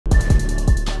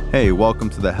Hey, welcome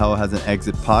to the Hell Has an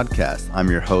Exit podcast. I'm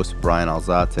your host, Brian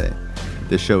Alzate.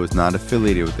 This show is not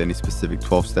affiliated with any specific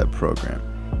 12-step program.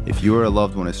 If you or a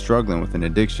loved one is struggling with an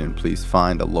addiction, please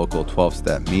find a local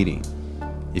 12-step meeting.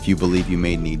 If you believe you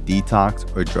may need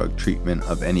detox or drug treatment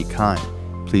of any kind,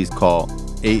 please call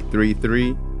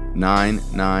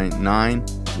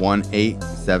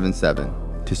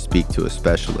 833-999-1877 to speak to a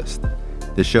specialist.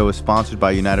 The show is sponsored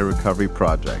by United Recovery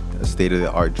Project, a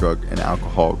state-of-the-art drug and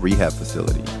alcohol rehab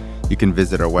facility. You can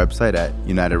visit our website at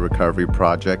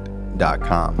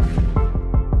unitedrecoveryproject.com.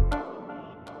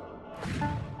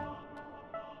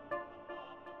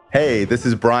 Hey, this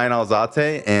is Brian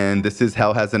Alzate, and this is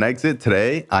Hell Has an Exit.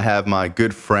 Today, I have my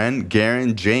good friend,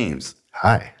 Garren James.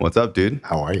 Hi. What's up, dude?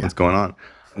 How are you? What's going on?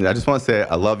 I just want to say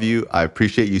I love you. I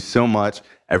appreciate you so much.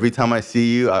 Every time I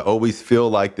see you, I always feel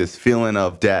like this feeling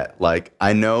of debt. Like,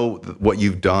 I know what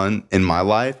you've done in my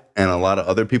life and a lot of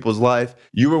other people's life.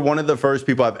 You were one of the first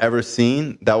people I've ever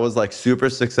seen that was like super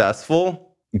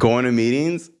successful, going to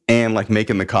meetings and like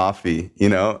making the coffee, you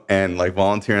know, and like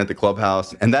volunteering at the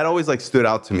clubhouse. And that always like stood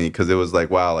out to me because it was like,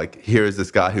 wow, like here's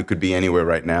this guy who could be anywhere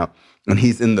right now. And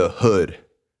he's in the hood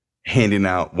handing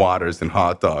out waters and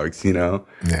hot dogs, you know?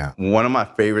 Yeah. One of my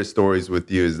favorite stories with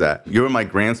you is that you were my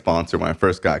grant sponsor when I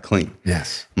first got clean.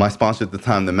 Yes. My sponsor at the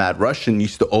time, the Mad Russian,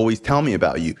 used to always tell me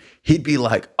about you. He'd be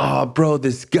like, oh, bro,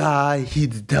 this guy, he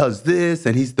does this,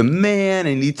 and he's the man,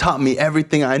 and he taught me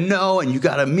everything I know, and you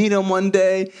got to meet him one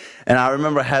day. And I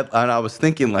remember I was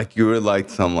thinking like you were like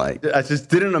some like, I just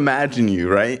didn't imagine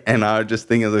you, right? And I was just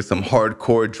thinking like some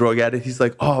hardcore drug addict. He's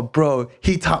like, oh, bro,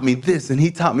 he taught me this, and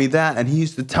he taught me that, and he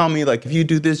used to tell me like, if you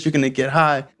do this, you're going to get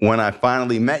high. When I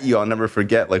finally met you, I'll never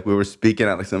forget, like we were speaking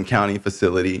at like some county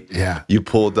facility. Yeah. You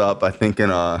pulled up, I think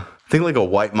like a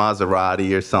white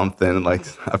Maserati or something. Like,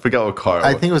 I forgot what car it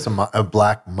was. I think it was a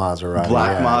black Maserati.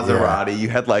 Maserati. Yeah. You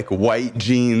had like white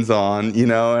jeans on, you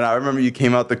know, and I remember you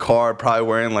came out the car probably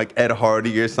wearing like Ed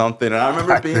Hardy or something. And I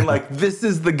remember being like, this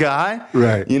is the guy.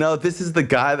 Right. You know, this is the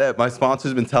guy that my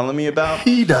sponsor's been telling me about.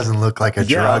 He doesn't look like a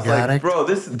drug addict. Bro,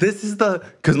 this is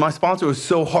because my sponsor was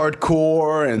so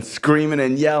hardcore and screaming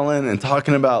and yelling and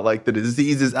talking about like the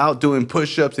disease is out doing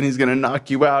push-ups and he's going to knock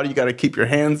you out. You got to keep your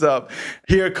hands up.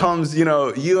 Here comes, you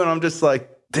know, you, and I'm just like,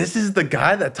 this is the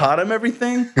guy that taught him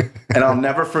everything. And I'll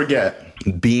never forget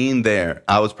being there.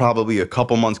 I was probably a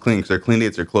couple months clean because our clean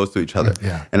dates are close to each other.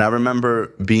 Yeah. And I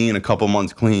remember being a couple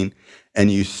months clean and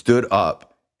you stood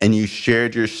up and you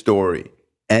shared your story.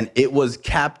 And it was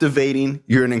captivating.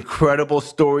 You're an incredible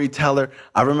storyteller.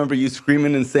 I remember you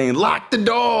screaming and saying, lock the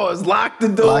doors, lock the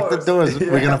doors. Lock the doors.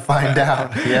 Yeah. We're going to find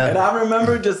out. Yeah. And I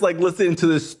remember just like listening to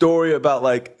this story about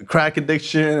like crack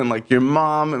addiction and like your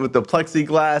mom with the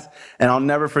plexiglass. And I'll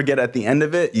never forget at the end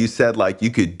of it, you said like you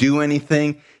could do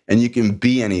anything and you can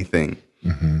be anything.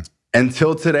 Mm-hmm.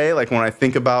 Until today, like when I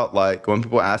think about like when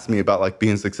people ask me about like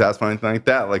being successful or anything like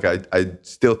that, like I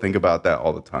still think about that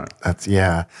all the time.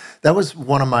 That was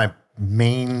one of my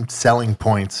main selling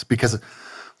points because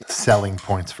selling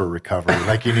points for recovery.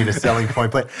 Like you need a selling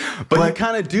point, but you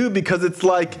kind of do because it's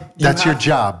like that's your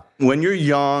job. When you're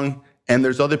young and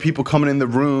there's other people coming in the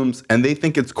rooms and they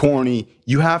think it's corny,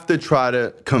 you have to try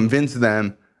to convince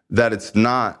them that it's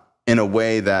not in a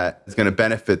way that is going to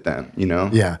benefit them, you know?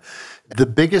 Yeah. The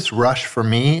biggest rush for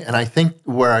me, and I think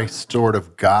where I sort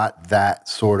of got that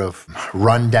sort of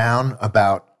rundown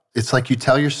about, it's like you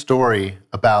tell your story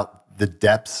about the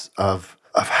depths of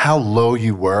how low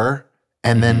you were,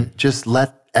 and then just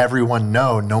let everyone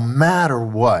know, no matter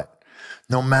what,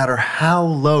 no matter how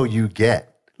low you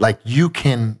get, like you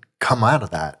can come out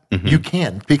of that. Mm-hmm. You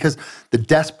can, because the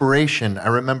desperation, I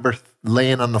remember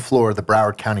laying on the floor of the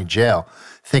Broward County Jail,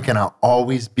 thinking I'll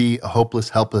always be a hopeless,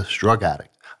 helpless drug addict.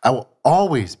 I will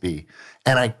always be.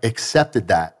 And I accepted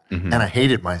that. Mm-hmm. And I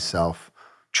hated myself,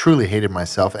 truly hated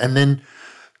myself. And then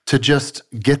to just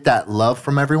get that love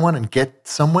from everyone and get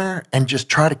somewhere and just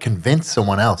try to convince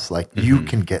someone else, like you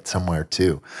can get somewhere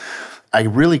too. I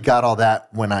really got all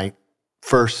that when I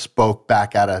first spoke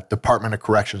back at a Department of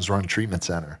Corrections run treatment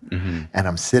center. Mm-hmm. And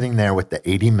I'm sitting there with the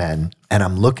 80 men and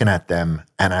I'm looking at them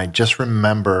and I just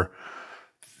remember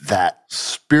that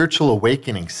spiritual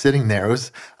awakening sitting there. It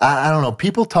was, I don't know,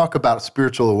 people talk about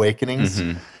spiritual awakenings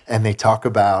and they talk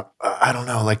about, I don't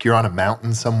know, like you're on a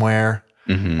mountain somewhere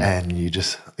and you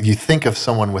think of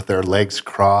someone with their legs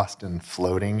crossed and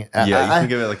floating. Yeah, you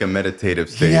think of it like a meditative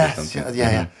state or something.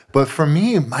 Yeah. But for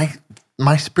me,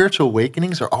 my spiritual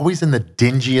awakenings are always in the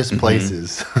dingiest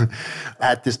places.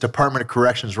 At this Department of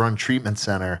Corrections run treatment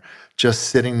center, just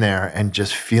sitting there and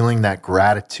just feeling that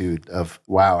gratitude of,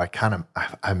 wow,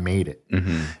 I made it.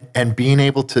 Mm-hmm. And being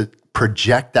able to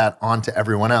project that onto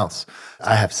everyone else.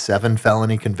 I have 7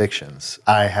 felony convictions.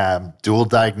 I have dual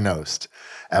diagnosed.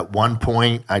 At one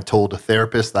point, I told a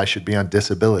therapist I should be on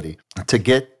disability. To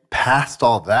get past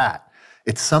all that,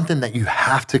 it's something that you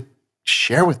have to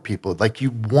share with people. Like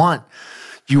you want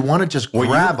to just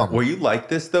grab them. Were you like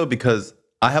this though? Because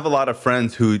I have a lot of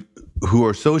friends who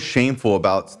are so shameful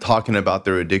about talking about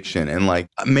their addiction, and like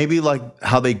maybe like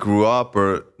how they grew up,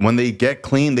 or when they get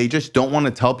clean, they just don't want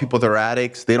to tell people they're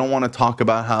addicts. They don't want to talk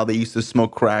about how they used to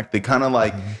smoke crack. They kind of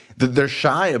like, they're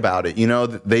shy about it. You know,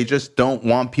 they just don't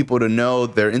want people to know.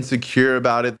 They're insecure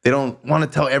about it. They don't want to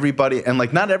tell everybody. And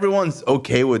like, not everyone's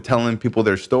okay with telling people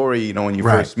their story. You know, when you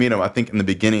first meet them, I think in the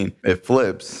beginning it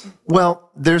flips.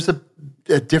 Well, there's a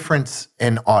difference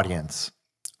in audience.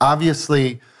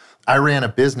 Obviously, I ran a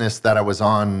business that I was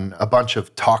on a bunch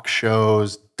of talk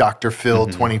shows, Dr. Phil,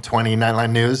 2020,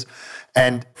 Nightline News.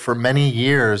 And for many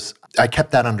years, I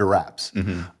kept that under wraps.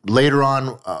 Later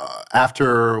on,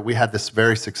 after we had this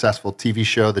very successful TV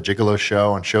show, The Gigolo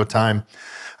Show on Showtime,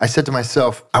 I said to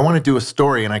myself, I want to do a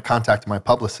story. And I contacted my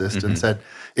publicist and said,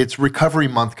 it's Recovery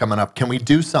Month coming up. Can we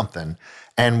do something?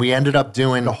 And we ended up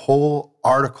doing a whole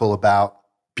article about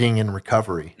being in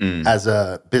recovery as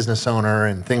a business owner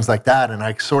and things like that. And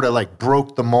I sort of like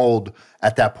broke the mold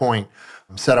at that point,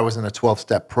 said I was in a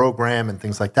 12-step program and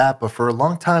things like that. But for a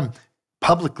long time,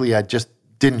 publicly, I just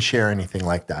didn't share anything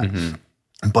like that.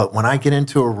 But when I get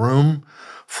into a room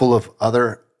full of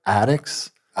other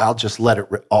addicts, I'll just let it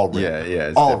all rip.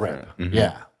 It's all different. rip.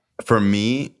 Yeah. For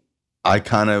me, I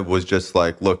kind of was just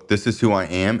like, look, this is who I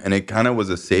am. And it kind of was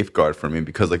a safeguard for me,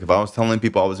 because like if I was telling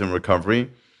people I was in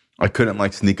recovery, I couldn't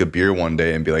like sneak a beer one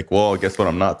day and be like, well, guess what,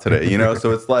 I'm not today, you know?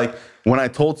 So it's like when I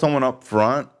told someone up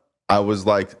front, I was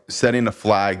like setting a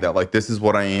flag that like, this is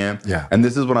what I am and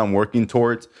this is what I'm working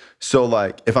towards. So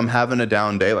like if I'm having a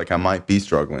down day, like I might be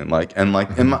struggling. Like, and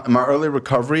like in my early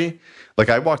recovery, like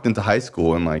I walked into high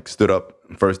school and like stood up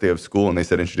first day of school and they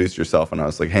said, introduce yourself. And I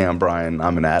was like, hey, I'm Brian,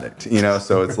 I'm an addict, you know?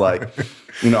 So it's like,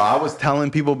 you know, I was telling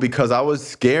people because I was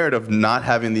scared of not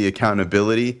having the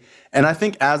accountability. And I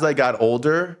think as I got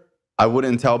older, I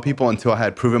wouldn't tell people until I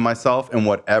had proven myself in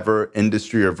whatever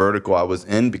industry or vertical I was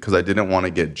in, because I didn't want to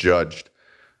get judged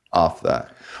off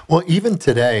that. Well, even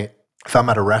today, if I'm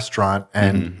at a restaurant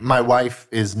and my wife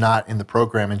is not in the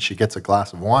program and she gets a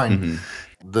glass of wine,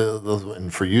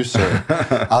 and for you, sir,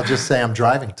 I'll just say I'm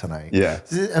driving tonight. Yeah.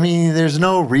 I mean, there's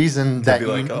no reason that be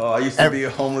like, I used to be a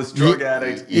homeless drug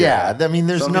addict. Yeah. I mean,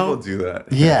 there's Some no people do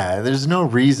that. Yeah, there's no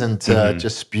reason to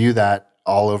just spew that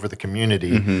all over the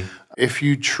community. If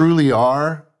you truly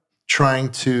are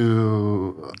trying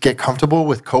to get comfortable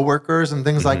with coworkers and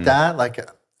things like that, like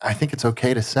I think it's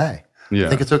okay to say. I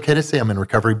think it's okay to say I'm in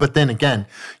recovery. But then again,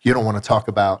 you don't want to talk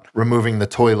about removing the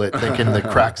toilet thinking the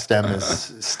crack stem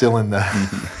is still in the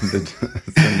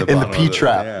in the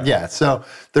P-trap. Yeah. So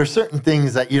there's certain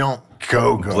things that you don't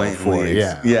go for.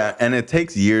 Yeah. And it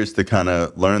takes years to kind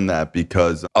of learn that,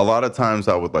 because a lot of times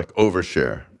I would like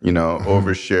overshare, you know,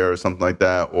 overshare or something like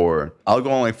that. Or I'll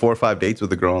go on like 4 or 5 dates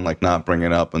with a girl and like not bring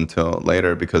it up until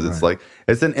later, because it's like,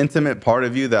 it's an intimate part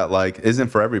of you that like isn't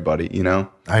for everybody, you know?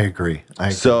 I agree.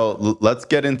 So let's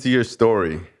get into your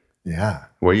story. Yeah.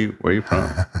 Where you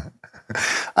from?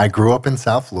 I grew up in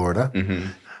South Florida.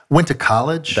 Went to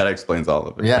college. That explains all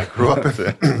of it. Yeah,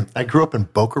 I grew up in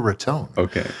Boca Raton.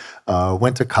 Okay.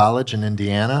 Went to college in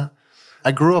Indiana.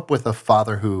 I grew up with a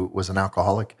father who was an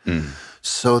alcoholic.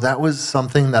 So that was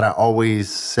something that I always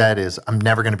said is, I'm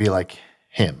never going to be like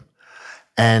him.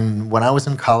 And when I was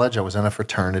in college, I was in a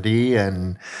fraternity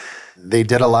and they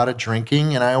did a lot of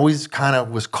drinking, and I always kind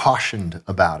of was cautioned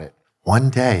about it.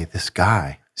 One day, this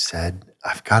guy said,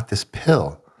 I've got this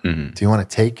pill. Do you want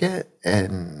to take it?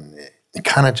 And it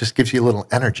kind of just gives you a little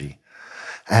energy.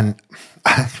 And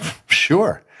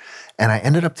sure. And I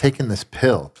ended up taking this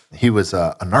pill. He was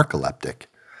a narcoleptic,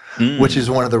 which is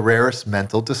one of the rarest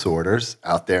mental disorders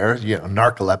out there. You know,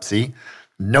 narcolepsy.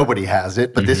 Nobody has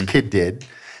it, but this kid did.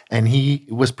 And he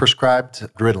was prescribed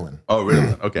Ridellan. Oh,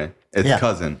 Ridellan. Okay. It's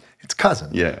cousin. It's cousin.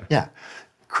 Yeah. Yeah.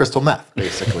 Crystal meth,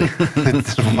 basically.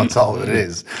 That's all it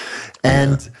is.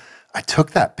 And I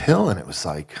took that pill and it was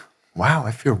like, wow,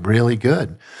 I feel really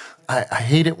good. I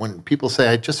hate it when people say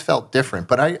I just felt different,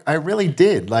 but I really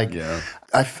did. Like,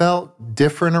 I felt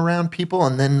different around people,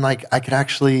 and then like I could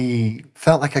actually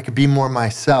felt like I could be more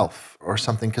myself or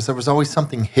something, because there was always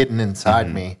something hidden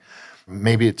inside me.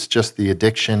 Maybe it's just the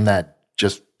addiction that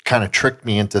just kind of tricked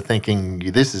me into thinking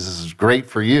this is great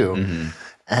for you.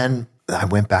 And I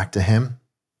went back to him.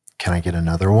 Can I get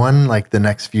another one like the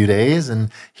next few days?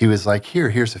 And he was like,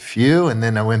 here's a few. And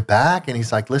then I went back and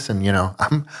he's like, listen, you know,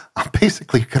 I'm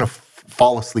basically going to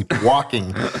fall asleep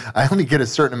walking. I only get a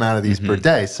certain amount of these per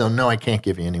day. So no, I can't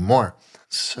give you any more.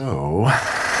 So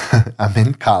I'm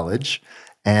in college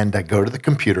and I go to the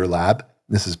computer lab.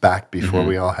 This is back before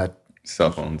we all had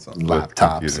cell phones,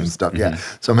 laptops and stuff. Yeah.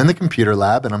 So I'm in the computer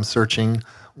lab and I'm searching,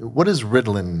 what is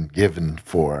Ridellan given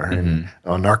for? And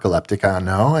narcoleptic, I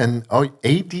know. And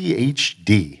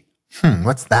ADHD.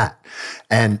 What's that?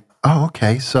 And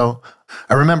okay. So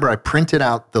I remember I printed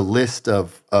out the list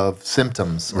of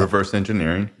symptoms. Reverse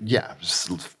engineering. Yeah.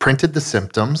 Printed the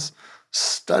symptoms,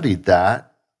 studied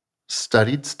that,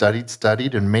 studied,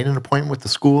 and made an appointment with the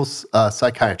school's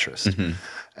psychiatrist. And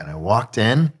I walked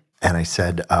in and I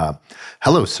said,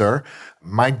 hello, sir.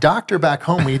 My doctor back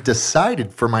home, we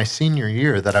decided for my senior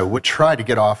year that I would try to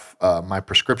get off my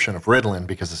prescription of Ritalin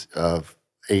because of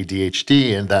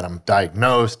ADHD and that I'm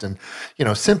diagnosed. And,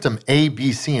 symptom A,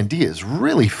 B, C, and D is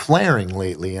really flaring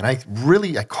lately. And I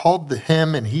called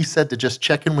him and he said to just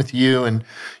check in with you and,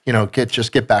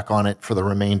 get back on it for the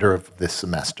remainder of this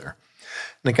semester.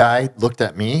 And the guy looked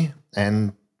at me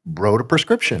and wrote a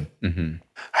prescription.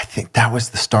 I think that was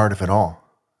the start of it all.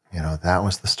 That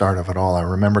was the start of it all. I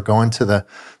remember going to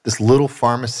this little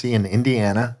pharmacy in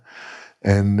Indiana,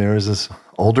 and there was this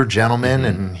older gentleman,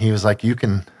 and he was like, you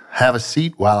can have a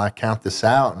seat while I count this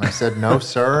out. And I said, no,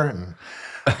 sir. And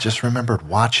I just remembered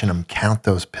watching him count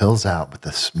those pills out with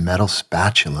this metal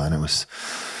spatula, and he was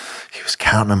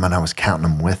counting them, and I was counting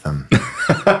them with him.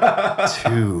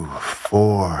 2,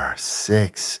 4,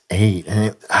 6, 8.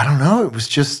 And I don't know, it was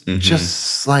just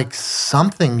like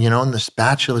something, and the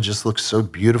spatula just looked so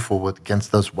beautiful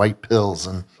against those white pills.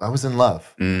 And I was in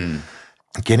love.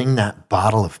 Getting that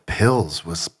bottle of pills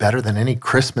was better than any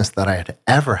Christmas that I had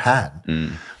ever had.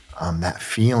 That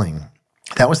feeling.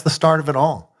 That was the start of it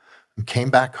all. I came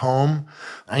back home.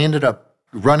 I ended up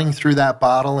running through that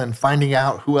bottle and finding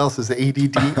out who else is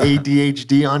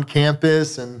ADHD on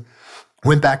campus, and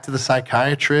went back to the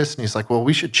psychiatrist, and he's like, well,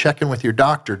 we should check in with your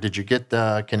doctor. Did you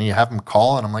can you have him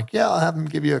call? And I'm like, yeah, I'll have him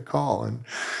give you a call. And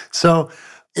so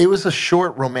it was a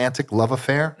short romantic love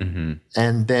affair.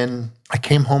 And then I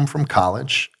came home from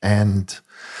college and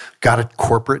got a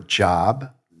corporate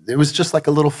job. It was just like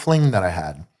a little fling that I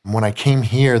had. When I came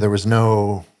here, there was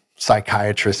no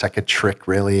psychiatrist I could trick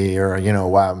really, or,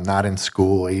 while I'm not in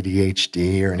school,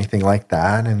 ADHD or anything like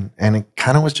that. And it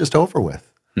kind of was just over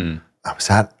with. I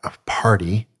was at a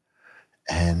party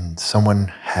and someone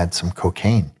had some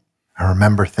cocaine. I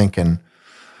remember thinking,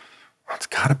 well, it's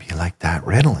got to be like that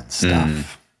Ritalin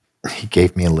stuff. He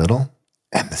gave me a little,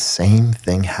 and the same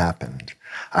thing happened.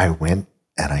 I went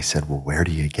and I said, well, where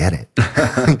do you get it?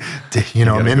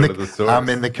 I'm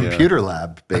in the computer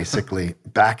lab, basically,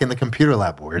 back in the computer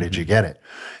lab. Where did you get it?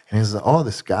 And he said, oh,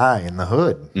 this guy in the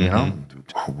hood,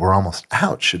 we're almost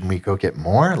out. Shouldn't we go get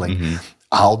more? Like,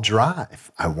 I'll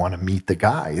drive. I want to meet the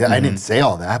guy. I didn't say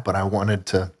all that, but I wanted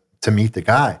to meet the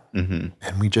guy. And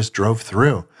we just drove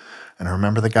through. And I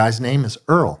remember the guy's name is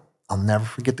Earl. I'll never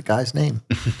forget the guy's name,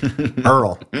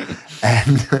 Earl.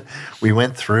 And we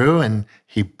went through, and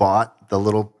he bought the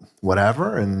little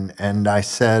whatever, and I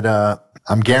said,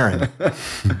 I'm Garren.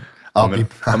 I'm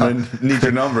gonna need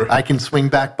your number. I can swing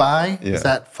back by. Yeah. Is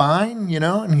that fine?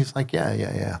 And he's like,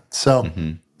 yeah. So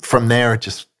from there, it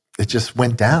just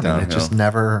went down, and it just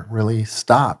never really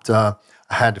stopped. I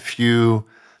had a few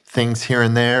things here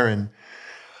and there, and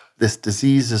this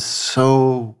disease is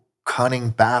so cunning,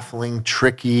 baffling,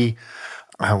 tricky.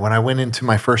 When I went into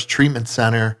my first treatment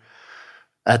center,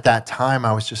 at that time,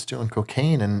 I was just doing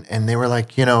cocaine, and they were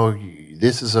like,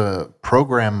 this is a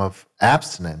program of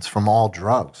abstinence from all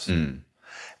drugs. And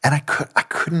I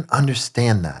couldn't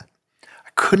understand that. I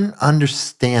couldn't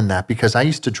understand that because I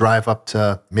used to drive up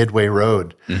to Midway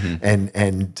Road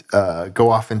and go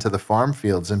off into the farm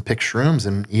fields and pick shrooms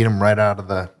and eat them right out of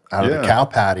the cow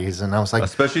patties. And I was like,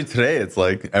 especially today, it's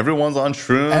like everyone's on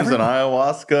shrooms and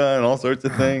ayahuasca and all sorts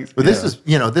of things. But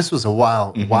this was a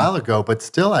while ago, but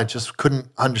still I just couldn't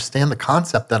understand the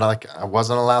concept that I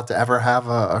wasn't allowed to ever have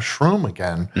a shroom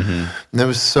again. And it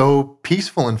was so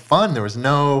peaceful and fun. There was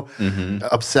no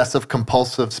obsessive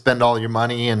compulsive spend all your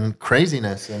money and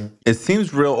craziness. And it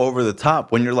seems real over the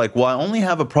top when you're like, well, I only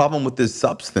have a problem with this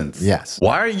substance. Yes.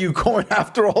 Why are you going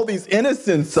after all these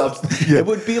innocent substances? It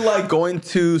would be like going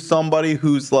to somebody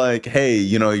who's like, hey,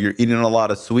 you're eating a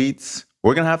lot of sweets.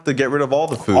 We're going to have to get rid of all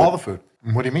the food. All the food.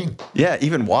 What do you mean? Yeah,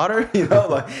 even water,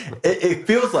 it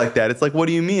feels like that. It's like, what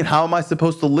do you mean? How am I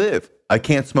supposed to live? I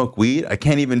can't smoke weed. I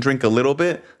can't even drink a little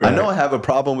bit. Right. I know I have a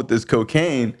problem with this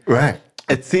cocaine. Right.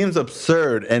 It seems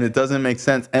absurd and it doesn't make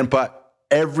sense. But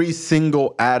every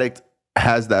single addict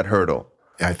has that hurdle.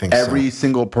 I think every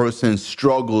single person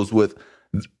struggles with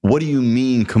what do you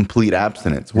mean complete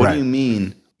abstinence? What Right. do you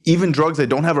mean even drugs I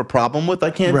don't have a problem with, I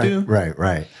can't do?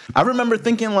 Right. I remember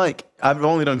thinking like, I've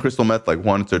only done crystal meth like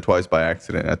once or twice by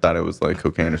accident. I thought it was like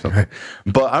cocaine or something.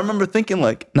 But I remember thinking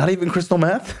like, not even crystal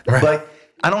meth? Right. Like,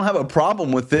 I don't have a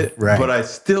problem with it, Right. but I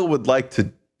still would like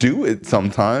to do it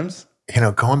sometimes.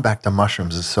 Going back to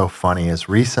mushrooms is so funny. As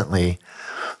recently,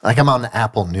 like I'm on the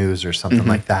Apple News or something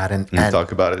like that, and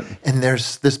Talk about it. And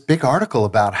there's this big article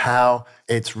about how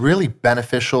it's really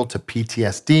beneficial to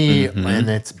PTSD and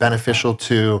it's beneficial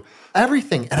to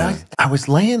everything. And I was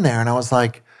laying there and I was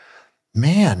like,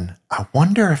 man, I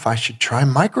wonder if I should try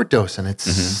microdosing. It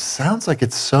sounds like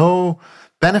it's so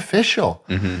beneficial.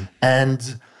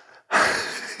 And,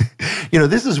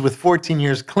 this is with 14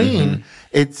 years clean.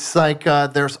 It's like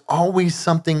there's always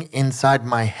something inside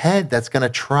my head that's going to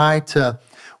try to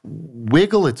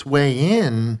wiggle its way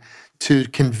in to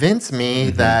convince me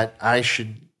that I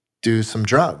should do some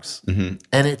drugs. And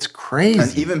it's crazy.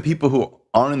 And even people who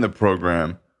aren't in the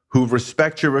program, who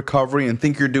respect your recovery and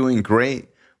think you're doing great,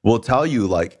 will tell you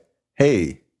like,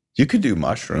 hey, you could do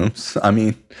mushrooms. I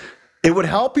mean, it would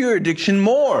help your addiction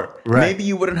more. Right. Maybe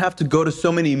you wouldn't have to go to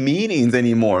so many meetings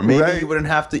anymore. Maybe you wouldn't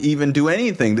have to even do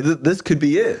anything. This could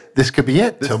be it. This could be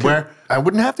it. Where I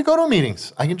wouldn't have to go to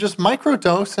meetings. I can just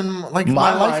microdose and like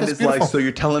my life mind is is beautiful. like, so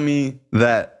you're telling me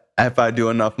that if I do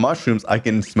enough mushrooms, I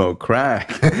can smoke crack.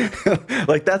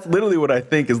 Like that's literally what I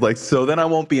think is like, so then I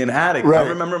won't be an addict. Right. I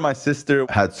remember my sister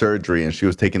had surgery and she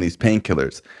was taking these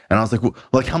painkillers. And I was like, well,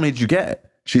 like how many did you get?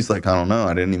 She's like, I don't know.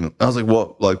 I was like,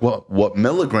 what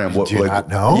milligram? Did you not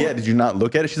know? Yeah, did you not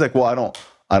look at it? She's like, well, I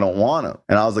don't want them.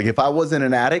 And I was like, if I wasn't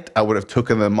an addict, I would have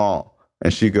taken them all.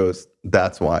 And she goes,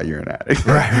 that's why you're an addict.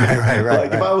 Right.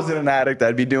 Like if I wasn't an addict,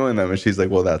 I'd be doing them. And she's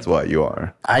like, well, that's why you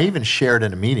are. I even shared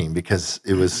in a meeting because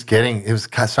it was starting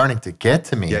to get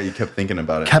to me. Yeah, you kept thinking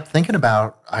about it. Kept thinking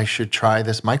about I should try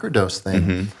this microdose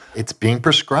thing. It's being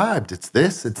prescribed. It's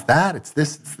this, it's that, it's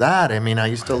this, it's that. I mean, I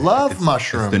used to love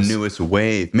mushrooms. It's the newest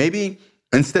wave. Maybe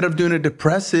instead of doing a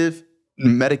depressive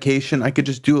medication, I could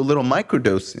just do a little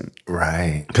microdosing.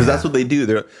 Right. Because that's what they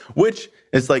do. Which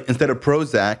is like instead of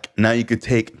Prozac, now you could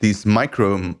take these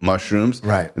micro mushrooms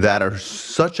that are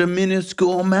such a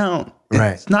minuscule amount.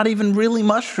 Right. It's not even really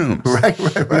mushrooms. Right.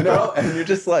 You know? And you're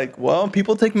just like, well,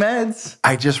 people take meds.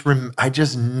 I just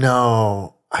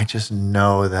know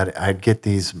that I'd get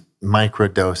these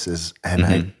microdoses and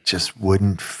I just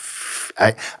wouldn't.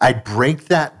 I'd break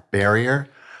that barrier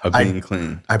Of being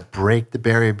clean. I'd break the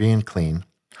barrier of being clean.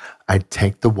 I'd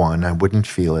take the one, I wouldn't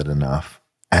feel it enough.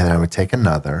 And I would take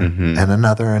another and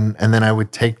another. And then I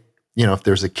would take, if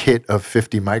there's a kit of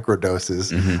 50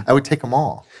 microdoses, I would take them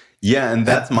all. Yeah, and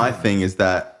that's my thing is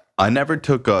that I never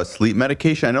took sleep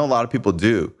medication. I know a lot of people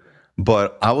do.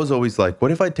 But I was always like,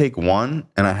 what if I take one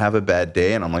and I have a bad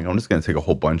day and I'm like, I'm just going to take a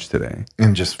whole bunch today.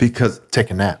 And just because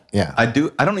take a nap. Yeah. I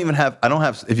don't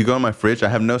have, if you go in my fridge, I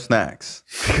have no snacks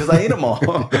because I eat them all.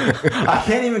 I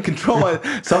can't even control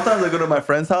sometimes I go to my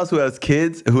friend's house who have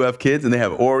kids and they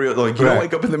have Oreos. Like, you don't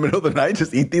wake up in the middle of the night,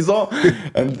 just eat these all.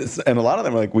 And a lot of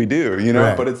them are like, we do,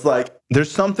 But it's like,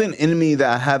 there's something in me that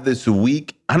I have this I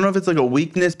don't know if it's like a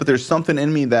weakness, but there's something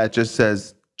in me that just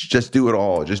says, just do it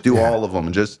all. Just do all of them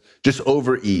and just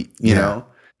overeat, you know?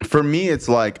 For me, it's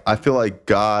like, I feel like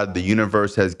God, the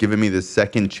universe has given me this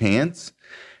second chance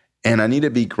and I need to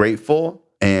be grateful.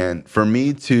 And for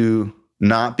me to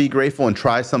not be grateful and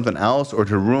try something else or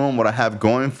to ruin what I have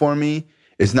going for me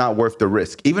is not worth the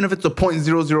risk. Even if it's a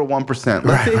 0.001%.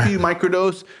 Let's say if you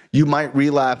microdose, you might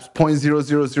relapse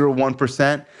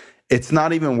 0.0001%. It's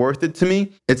not even worth it to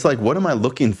me. It's like, what am I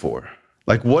looking for?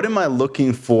 Like, what am I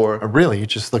looking for? Really, you're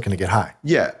just looking to get high.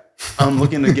 Yeah, I'm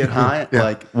looking to get high.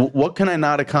 Like, what can I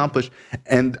not accomplish?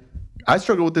 And I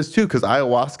struggle with this too, because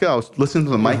ayahuasca, I was listening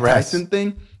to the Mike Tyson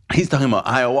thing. He's talking about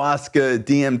ayahuasca,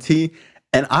 DMT.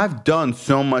 And I've done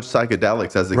so much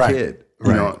psychedelics as a kid.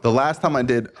 You know, the last time I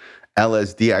did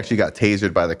LSD, I actually got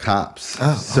tasered by the cops.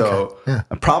 So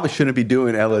I probably shouldn't be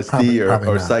doing LSD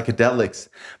or psychedelics.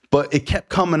 But it kept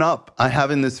coming up. I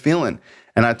having this feeling.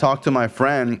 And I talked to my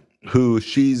friend who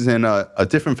she's in a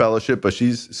different fellowship, but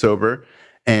she's sober.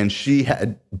 And she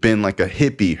had been like a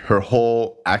hippie her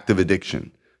whole active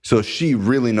addiction. So she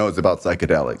really knows about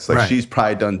psychedelics. Like she's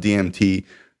probably done DMT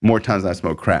more times than I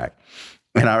smoke crack.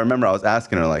 And I remember I was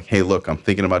asking her like, hey, look, I'm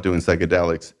thinking about doing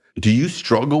psychedelics. Do you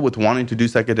struggle with wanting to do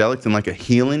psychedelics in like a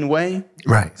healing way?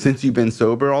 Right. Since you've been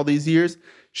sober all these years?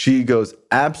 She goes,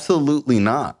 absolutely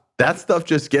not. That stuff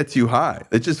just gets you high.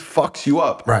 It just fucks you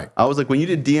up. Right. I was like, when you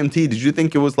did DMT, did you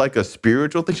think it was like a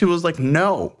spiritual thing? She was like,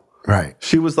 no. Right.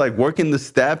 She was like working the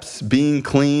steps, being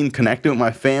clean, connecting with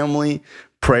my family,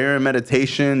 prayer and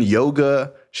meditation,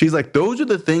 yoga, she's like, those are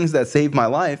the things that saved my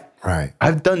life. Right.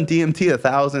 I've done DMT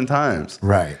 1,000 times.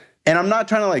 Right. And I'm not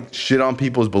trying to like shit on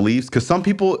people's beliefs, because some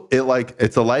people,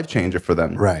 it's a life changer for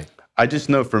them. Right. I just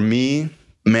know for me,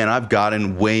 man, I've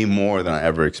gotten way more than I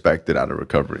ever expected out of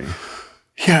recovery.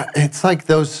 Yeah, it's like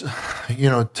those,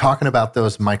 talking about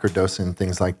those microdosing and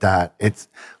things like that. It's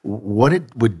what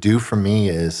it would do for me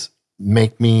is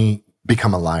make me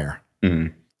become a liar.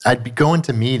 Mm. I'd be going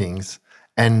to meetings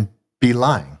and be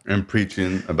lying and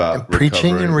preaching about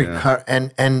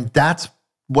and that's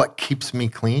what keeps me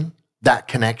clean. That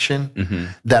connection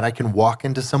that I can walk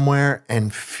into somewhere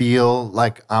and feel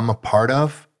like I'm a part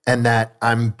of, and that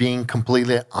I'm being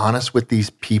completely honest with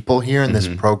these people here in this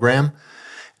program.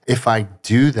 If I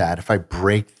do that, if I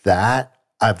break that,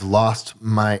 I've lost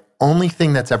my only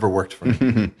thing that's ever worked for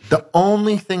me. The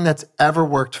only thing that's ever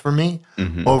worked for me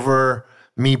over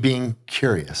me being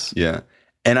curious. Yeah.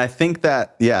 And I think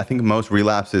that, I think most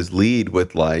relapses lead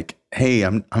with like, hey, I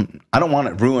don't want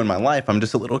to ruin my life. I'm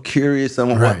just a little curious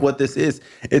on what this is.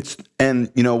 And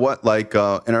you know what, like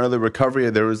in early recovery,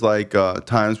 there was like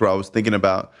times where I was thinking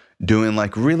about doing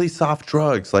like really soft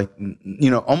drugs, like,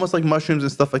 almost like mushrooms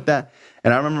and stuff like that.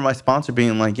 And I remember my sponsor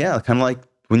being like, yeah, kind of like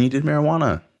when you did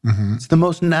marijuana. It's the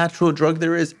most natural drug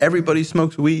there is. Everybody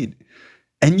smokes weed.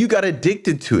 And you got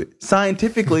addicted to it.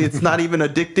 Scientifically, it's not even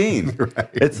addicting. Right.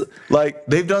 It's like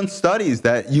they've done studies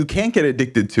that you can't get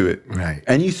addicted to it. Right.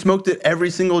 And you smoked it every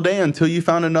single day until you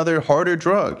found another harder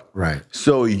drug. Right.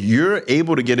 So you're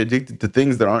able to get addicted to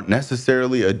things that aren't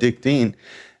necessarily addicting.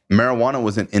 Marijuana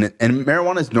wasn't in it. And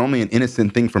marijuana is normally an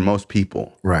innocent thing for most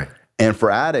people. Right. And for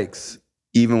addicts,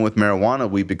 even with marijuana,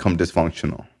 we become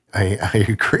dysfunctional. I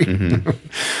agree.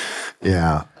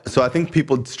 Yeah. So I think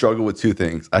people struggle with two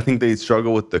things. I think they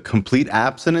struggle with the complete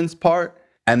abstinence part,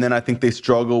 and then I think they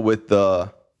struggle with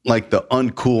the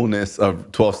uncoolness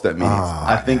of 12-step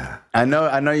meetings. I know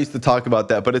I used to talk about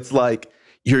that, but it's like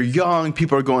you're young,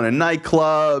 people are going to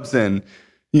nightclubs and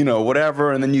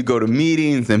whatever, and then you go to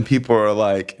meetings and people are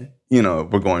like,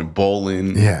 we're going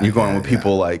bowling. Yeah. You're going with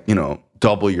people like,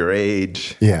 double your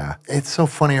age. Yeah. It's so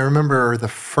funny. I remember the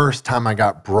first time I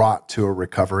got brought to a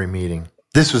recovery meeting.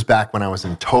 This was back when I was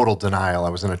in total denial. I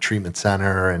was in a treatment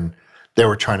center, and they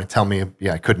were trying to tell me,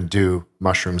 I couldn't do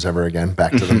mushrooms ever again.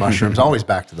 Back to the mushrooms. Always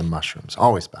back to the mushrooms.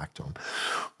 Always back to them.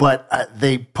 But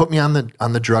they put me on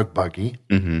the drug buggy.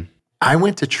 I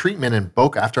went to treatment in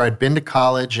Boca after I'd been to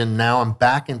college, and now I'm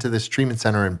back into this treatment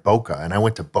center in Boca. And I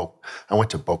went to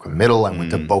Boca Middle. I went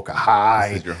to Boca High.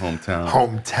 This is your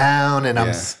hometown.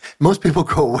 And most people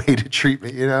go away to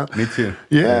treatment, Me too.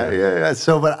 Yeah.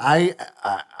 So, but I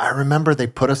remember they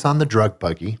put us on the drug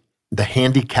buggy, the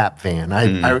handicap van.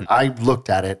 I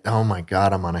looked at it. Oh my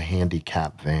God, I'm on a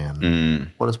handicap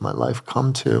van. What does my life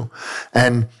come to?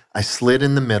 And I slid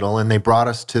in the middle, and they brought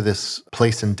us to this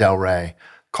place in Delray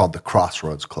called the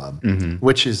Crossroads Club,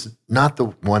 which is not the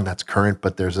one that's current,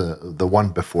 but there's the one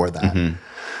before that.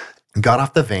 Got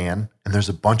off the van, and there's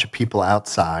a bunch of people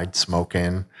outside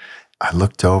smoking. I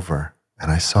looked over,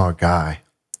 and I saw a guy,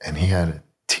 and he had a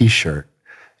T-shirt,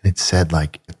 and it said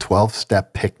like a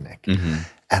 12-step picnic. And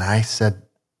I said,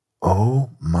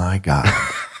 oh my God,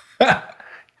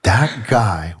 that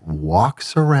guy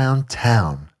walks around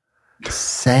town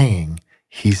saying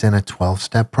he's in a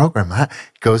 12-step program.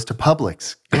 Goes to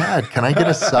Publix. Dad, can I get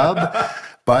a sub?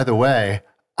 By the way,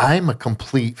 I'm a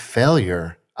complete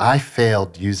failure. I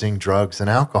failed using drugs and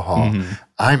alcohol.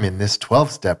 I'm in this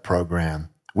 12-step program.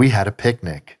 We had a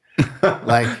picnic.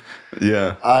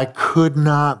 I could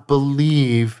not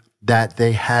believe that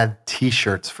they had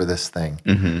T-shirts for this thing.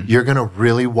 You're going to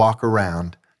really walk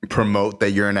around. Promote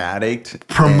that you're an addict.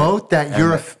 Promote that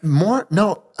you're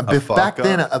back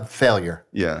then a failure.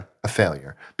 Yeah. A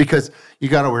failure. Because you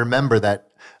got to remember that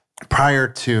prior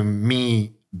to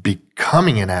me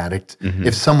becoming an addict,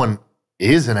 if someone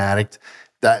is an addict,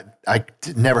 that I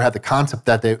never had the concept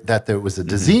that there was a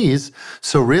disease.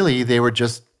 So really, they were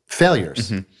just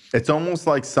failures. It's almost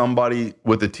like somebody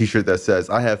with a T-shirt that says,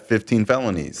 I have 15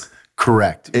 felonies.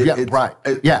 Correct.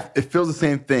 It feels the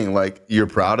same thing. Like, you're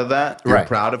proud of that. You're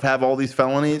proud of have all these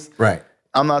felonies. Right.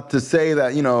 I'm not to say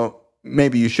that,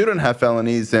 maybe you shouldn't have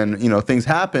felonies and, things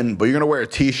happen, but you're going to wear a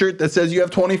T-shirt that says you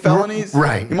have 20 felonies?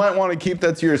 Right. You might want to keep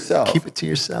that to yourself. Keep it to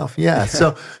yourself, yeah.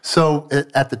 So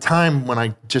at the time when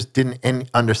I just didn't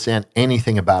understand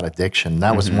anything about addiction,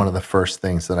 that was one of the first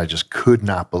things that I just could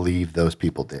not believe those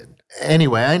people did.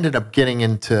 Anyway, I ended up getting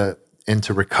into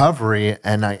recovery,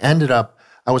 and I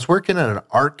was working at an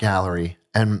art gallery,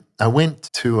 and I went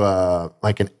to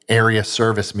an area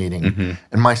service meeting,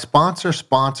 and my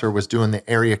sponsor was doing the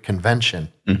area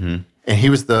convention, and he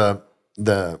was the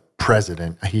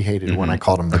president. He hated it when I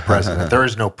called him the president. There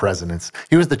is no presidents.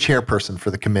 He was the chairperson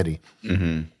for the committee.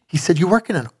 He said, you work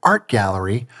in an art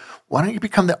gallery. Why don't you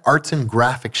become the arts and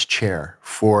graphics chair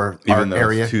for our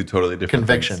area two totally different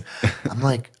conviction? I'm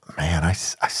like, man, I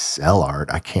sell art.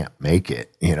 I can't make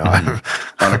it, you know.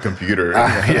 On a computer.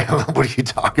 What are you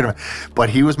talking about? But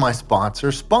he was my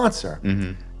sponsor.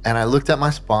 And I looked at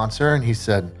my sponsor, and he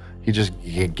said, he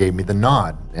gave me the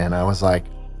nod. And I was like,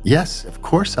 yes, of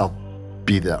course I'll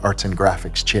be the arts and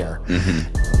graphics chair.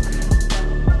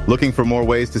 Looking for more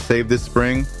ways to save this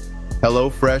spring?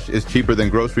 HelloFresh is cheaper than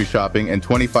grocery shopping and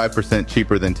 25%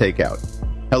 cheaper than takeout.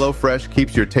 HelloFresh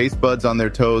keeps your taste buds on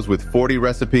their toes with 40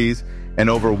 recipes and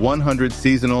over 100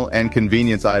 seasonal and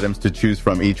convenience items to choose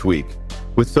from each week.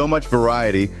 With so much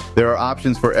variety, there are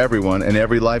options for everyone and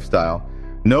every lifestyle.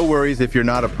 No worries if you're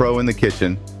not a pro in the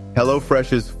kitchen.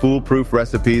 HelloFresh's foolproof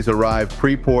recipes arrive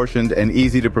pre-portioned and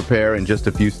easy to prepare in just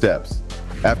a few steps.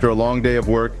 After a long day of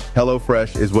work,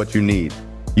 HelloFresh is what you need.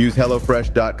 Use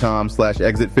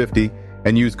HelloFresh.com/exit50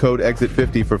 and use code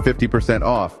exit50 for 50%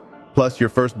 off. Plus your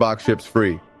first box ships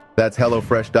free. That's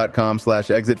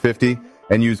HelloFresh.com/exit50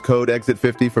 and use code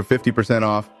exit50 for 50%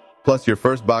 off. Plus your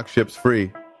first box ships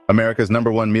free. America's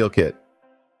 #1 meal kit.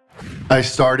 I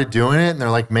started doing it, and they're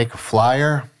like, make a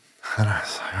flyer. And I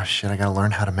was like, oh shit, I got to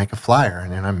learn how to make a flyer. And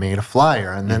then I made a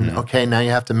flyer. And then, okay, now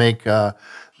you have to make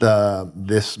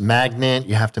this magnet,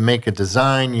 you have to make a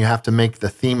design, you have to make the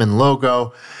theme and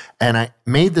logo. And I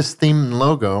made this theme and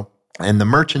logo, and the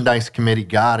merchandise committee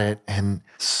got it. And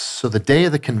so the day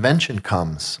of the convention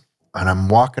comes, and I'm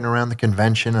walking around the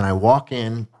convention, and I walk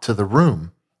into the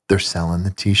room. They're selling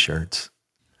the T-shirts.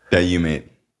 That you made.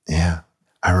 Yeah.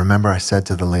 I remember I said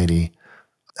to the lady,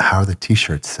 how are the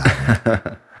T-shirts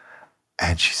selling?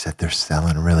 And she said, they're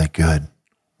selling really good.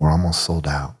 We're almost sold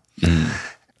out.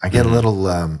 I get a little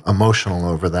emotional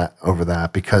over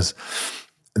that because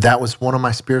that was one of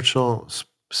my spiritual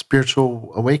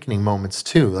awakening moments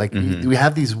too. Like we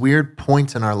have these weird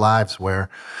points in our lives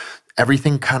where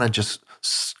everything kind of just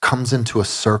comes into a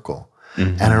circle.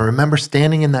 And I remember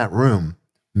standing in that room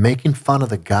making fun of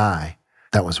the guy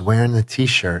that was wearing the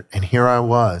T-shirt, and here I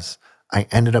was. I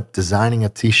ended up designing a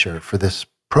T-shirt for this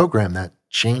program that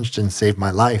changed and saved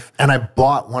my life. And I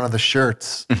bought one of the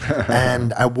shirts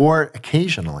and I wore it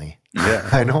occasionally. Yeah.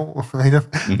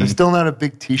 I'm still not a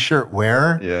big T-shirt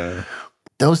wearer. Yeah.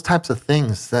 Those types of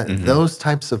things, those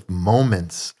types of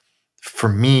moments for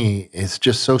me is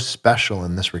just so special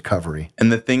in this recovery. And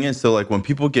the thing is, so like when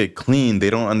people get clean, they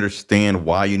don't understand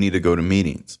why you need to go to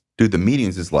meetings. Dude, the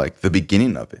meetings is like the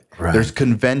beginning of it. Right. There's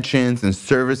conventions and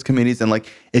service committees. And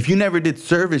like, if you never did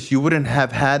service, you wouldn't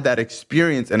have had that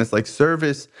experience. And it's like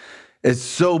service is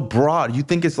so broad. You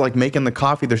think it's like making the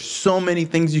coffee. There's so many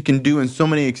things you can do and so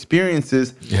many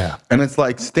experiences. Yeah. And it's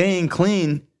like staying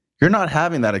clean, you're not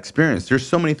having that experience. There's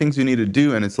so many things you need to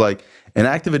do. And it's like in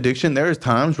active addiction, there's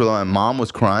times where my mom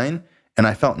was crying and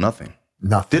I felt nothing.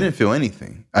 Didn't feel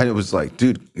anything. I was like,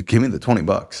 dude, give me the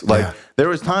 $20. Like there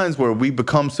was times where we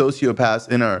become sociopaths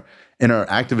in our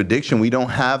active addiction. We don't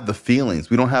have the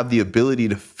feelings. We don't have the ability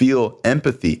to feel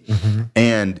empathy.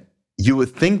 And you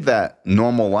would think that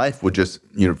normal life would just,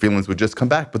 feelings would just come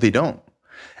back, but they don't.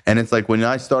 And it's like when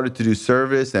I started to do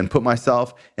service and put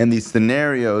myself in these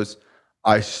scenarios,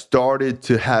 I started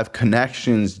to have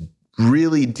connections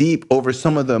really deep over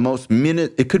some of the most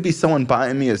it could be someone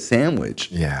buying me a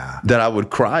sandwich that I would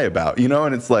cry about,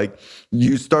 and it's like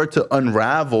you start to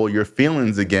unravel your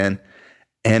feelings again,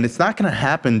 and it's not going to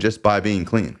happen just by being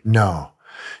clean. No.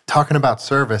 Talking about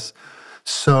service,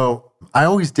 so I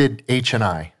always did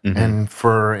H&I, and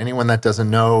for anyone that doesn't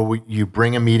know, you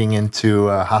bring a meeting into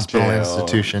a hospital,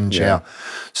 institution, jail.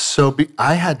 So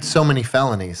I had so many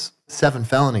felonies, 7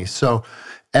 felonies. So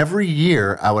every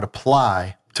year I would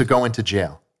apply to go into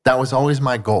jail. That was always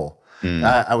my goal.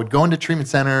 I would go into treatment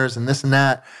centers and this and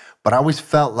that, but I always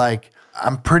felt like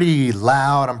I'm pretty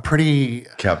loud. I'm pretty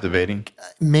captivating.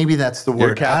 Maybe that's the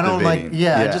word. I don't like.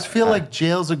 I just feel like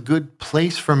jail's a good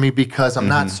place for me because I'm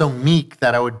not so meek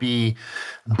that I would be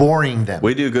boring them.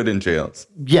 We do good in jails.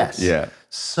 Yes. Yeah.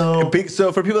 So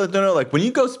for people that don't know, like when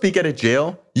you go speak at a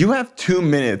jail, you have 2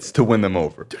 minutes to win them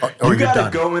over. Or you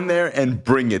gotta go in there and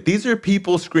bring it. These are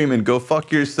people screaming, "Go fuck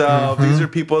yourself." These are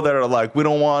people that are like, "We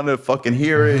don't want to fucking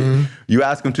hear it." You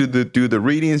ask them to do the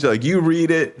readings, you're like, "You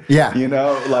read it." Yeah.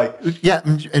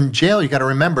 In jail, you got to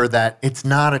remember that it's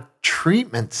not a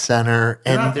treatment center.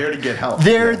 They're not there to get help.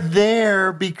 They're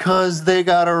there because they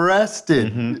got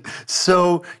arrested.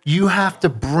 So you have to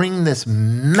bring this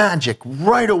magic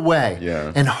right away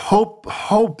and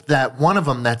hope that one of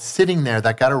them that's sitting there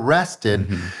that got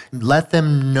arrested, let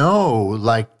them know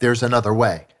like there's another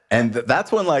way. And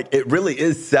that's when like it really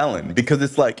is selling, because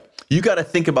it's like you got to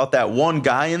think about that one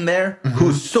guy in there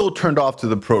who's so turned off to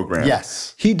the program.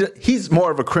 Yes. He's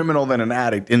more of a criminal than an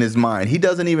addict in his mind. He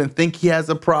doesn't even think he has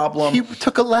a problem. He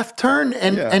took a left turn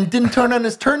and didn't turn on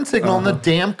his turn signal, and the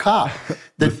damn cop.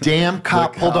 The damn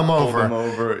cop pulled him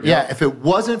over. Yeah, if it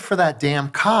wasn't for that damn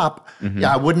cop,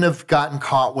 I wouldn't have gotten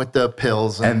caught with the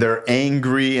pills. And they're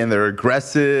angry and they're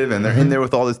aggressive and they're in there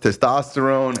with all this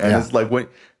testosterone. And it's like when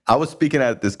I was speaking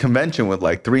at this convention with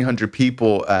like 300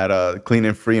 people at Clean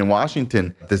and Free in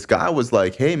Washington, this guy was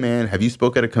like, "Hey man, have you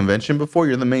spoke at a convention before?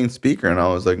 You're the main speaker." And I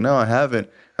was like, "No, I haven't."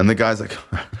 And the guy's like,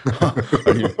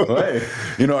 "Hey,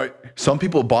 you know, some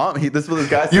people bomb." This is what this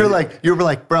guy said. You were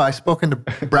like, "Bro, I spoke into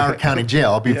Broward County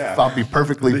Jail. I'll be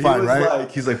perfectly fine, right?"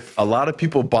 He's like, "A lot of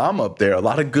people bomb up there. A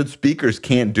lot of good speakers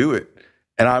can't do it."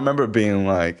 And I remember being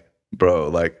like, "Bro,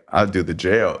 like I'll do the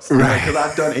jails, right? Because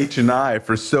I've done H&I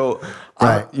for so,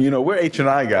 right? We're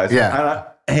H&I guys. Yeah.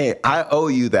 Hey, I owe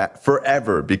you that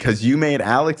forever, because you made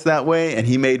Alex that way and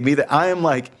he made me that. I am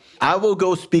like, I will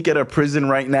go speak at a prison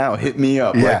right now. Hit me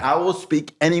up. Yeah. Like I will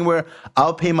speak anywhere.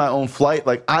 I'll pay my own flight.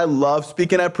 Like I love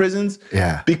speaking at prisons.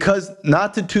 Yeah. Because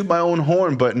not to toot my own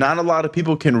horn, but not a lot of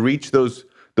people can reach those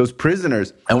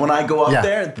prisoners. And when I go up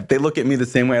there, they look at me the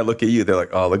same way I look at you. They're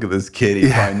like, "Oh, look at this kid. He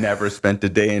probably never spent a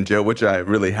day in jail," which I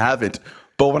really haven't.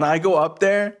 But when I go up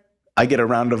there, I get a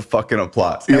round of fucking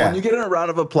applause. And when you get a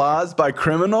round of applause by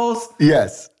criminals,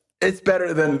 it's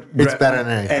better than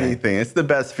anything. It's the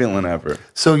best feeling ever.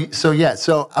 So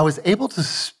I was able to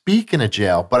speak in a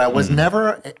jail, but I was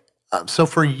never. So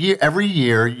for every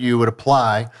year you would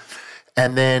apply,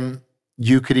 and then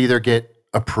you could either get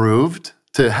approved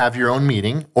to have your own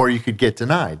meeting, or you could get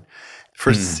denied.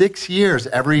 For 6 years,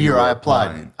 every year I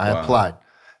applied. I applied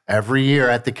every year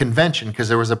at the convention, because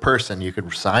there was a person you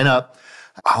could sign up.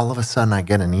 All of a sudden, I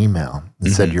get an email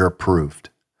that said, "You're approved."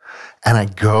 And I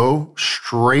go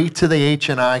straight to the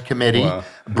H&I committee,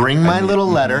 bring my little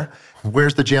letter.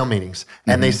 "Where's the jail meetings?"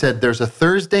 And they said, "There's a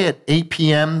Thursday at 8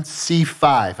 p.m.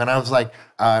 C5. And I was like,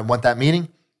 "I want that meeting,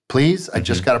 please. I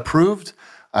just got approved.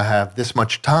 I have this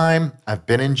much time. I've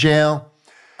been in jail."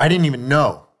 I didn't even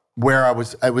know where I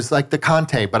was. I was like the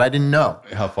Conte, but I didn't know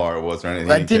how far it was or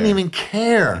anything. I didn't even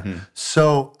care.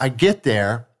 So I get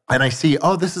there and I see,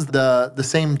 oh, this is the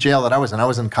same jail that I was in. I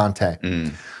was in Conte.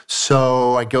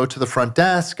 So I go to the front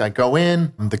desk. I go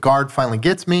in. The guard finally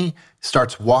gets me,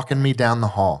 starts walking me down the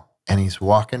hall. And he's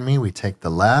walking me. We take the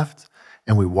left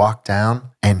and we walk down,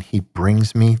 and he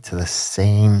brings me to the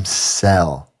same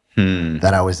cell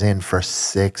that I was in for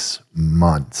 6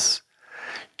 months.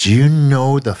 Do you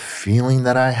know the feeling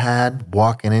that I had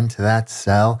walking into that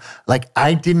cell? Like,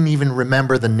 I didn't even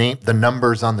remember the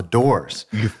numbers on the doors.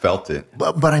 You felt it.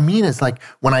 But I mean, it's like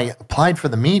when I applied for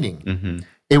the meeting,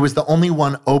 it was the only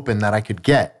one open that I could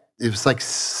get. It was like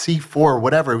C4 or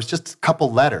whatever. It was just a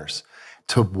couple letters.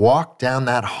 To walk down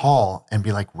that hall and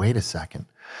be like, "Wait a second."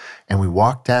 And we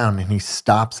walk down, and he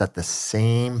stops at the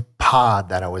same pod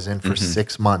that I was in for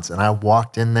 6 months. And I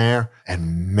walked in there,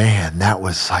 and man, that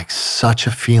was like such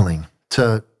a feeling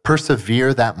to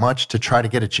persevere that much to try to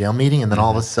get a jail meeting. And then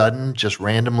all of a sudden, just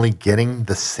randomly getting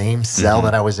the same cell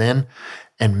that I was in.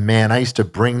 And man, I used to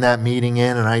bring that meeting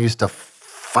in, and I used to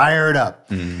fire it up.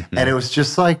 And it was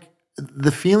just like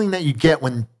the feeling that you get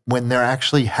when they're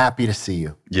actually happy to see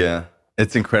you. Yeah.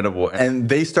 It's incredible. And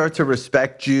they start to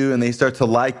respect you, and they start to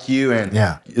like you. And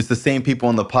it's the same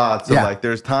people in the pod. So like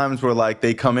there's times where like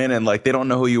they come in and like they don't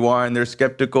know who you are, and they're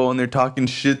skeptical, and they're talking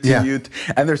shit to you.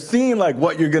 And they're seeing like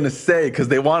what you're going to say, because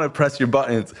they want to press your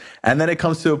buttons. And then it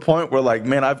comes to a point where like,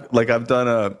 man, I've done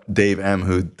a Dave M,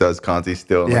 who does Conzi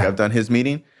still. Like I've done his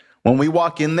meeting. When we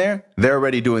walk in there, they're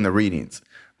already doing the readings.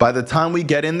 By the time we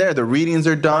get in there, the readings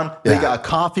are done. They got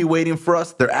coffee waiting for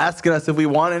us. They're asking us if we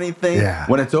want anything.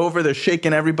 When it's over, they're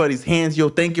shaking everybody's hands. "Yo,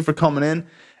 thank you for coming in."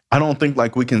 I don't think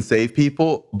like we can save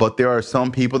people, but there are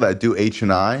some people that do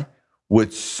H&I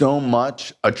with so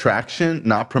much attraction,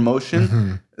 not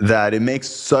promotion, that it makes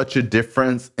such a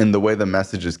difference in the way the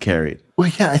message is carried.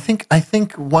 Well, yeah, I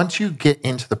think once you get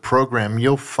into the program,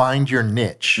 you'll find your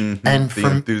niche. And the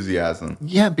enthusiasm.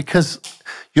 Yeah, because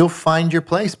you'll find your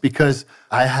place, because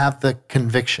I have the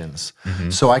convictions.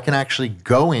 So I can actually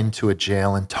go into a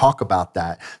jail and talk about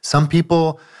that. Some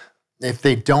people, if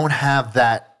they don't have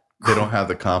that, they don't have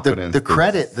the confidence, the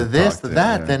credit, the this, the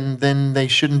that, then they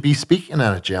shouldn't be speaking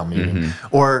at a jail meeting.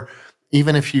 Or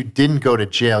even if you didn't go to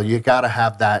jail, you got to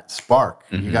have that spark.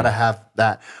 You got to have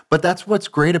that. But that's what's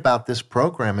great about this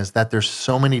program, is that there's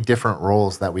so many different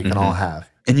roles that we can all have.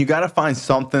 And you got to find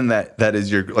something that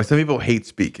is your, like some people hate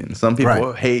speaking. Some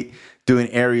people hate doing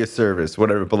area service,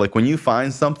 whatever. But like when you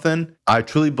find something, I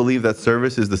truly believe that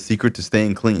service is the secret to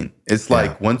staying clean. It's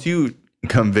like once you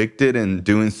convicted and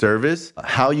doing service,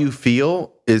 how you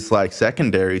feel is like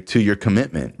secondary to your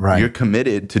commitment. Right. You're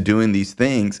committed to doing these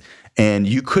things, and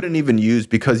you couldn't even use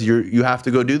because you have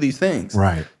to go do these things.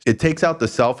 Right. It takes out the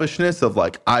selfishness of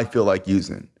like, I feel like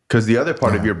using. Because the other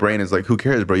part of your brain is like, who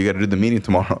cares, bro? You got to do the meeting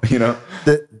tomorrow, you know?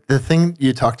 The thing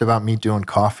you talked about me doing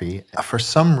coffee, for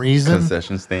some reason.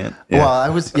 Concession stand. Well, I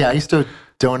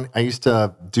used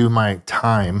to do my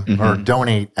time or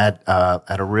donate at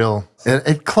a real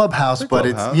at Clubhouse, but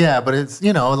it's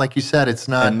you know, like you said, it's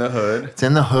not in the hood. It's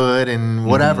in the hood and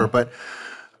whatever. But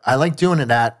I like doing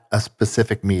it at a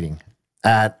specific meeting,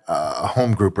 at a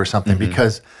home group or something,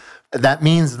 because that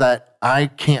means that I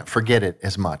can't forget it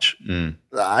as much.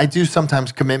 I do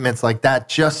sometimes commitments like that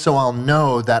just so I'll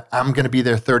know that I'm going to be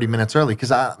there 30 minutes early,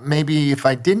 because maybe if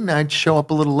I didn't, I'd show up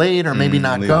a little late or maybe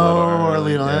not go or a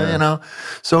little, you know.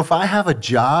 So if I have a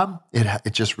job,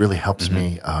 it just really helps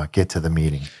me get to the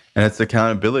meeting. And it's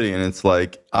accountability. And it's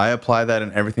like, I apply that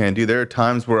in everything I do. There are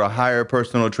times where I hire a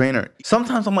personal trainer.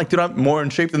 Sometimes I'm like, dude, I'm more in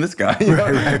shape than this guy. You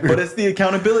know? Right. But it's the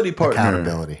accountability partner.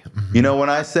 Accountability. You know, when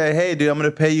I say, hey, dude, I'm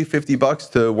going to pay you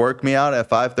 $50 to work me out at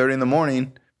 5:30 in the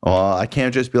morning. Well, I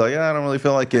can't just be like, I don't really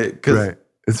feel like it. Cause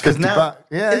It's $50. Now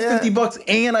it's $50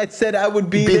 and I said I would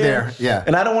be there. Yeah.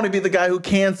 And I don't want to be the guy who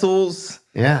cancels.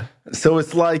 Yeah. So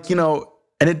it's like, you know,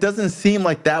 and it doesn't seem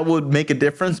like that would make a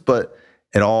difference, but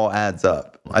it all adds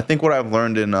up. I think what I've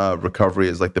learned in recovery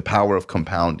is like the power of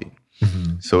compounding.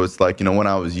 So it's like, you know, when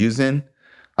I was using,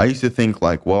 I used to think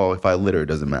like, well, if I litter, it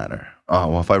doesn't matter. Oh,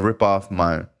 well, if I rip off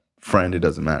my friend, it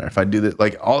doesn't matter. If I do this,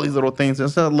 like all these little things,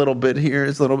 it's a little bit here,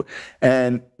 it's a little bit.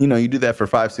 And, you know, you do that for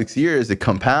 5-6 years, it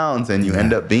compounds and you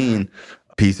end up being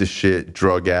a piece of shit,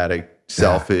 drug addict,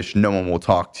 selfish, no one will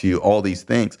talk to you, all these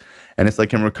things. And it's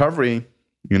like in recovery,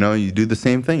 you know, you do the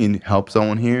same thing. You help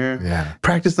someone here,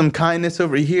 practice some kindness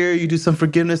over here. You do some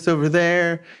forgiveness over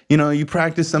there. You know, you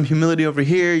practice some humility over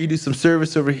here. You do some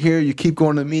service over here. You keep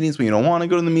going to the meetings when you don't want to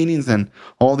go to the meetings, and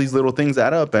all these little things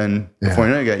add up. And before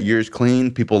you know it, you got years clean.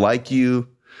 People like you.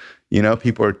 You know,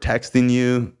 people are texting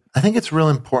you. I think it's real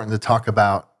important to talk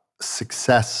about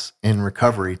success in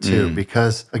recovery too,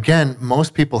 because again,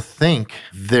 most people think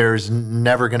there's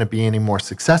never going to be any more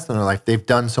success in their life. They've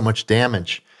done so much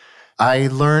damage. I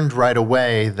learned right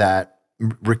away that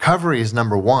recovery is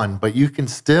number one, but you can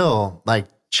still like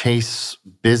chase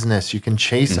business. You can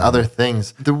chase other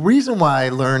things. The reason why I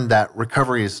learned that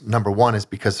recovery is number one is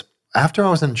because after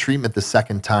I was in treatment the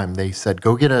second time, they said,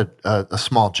 go get a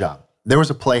small job. There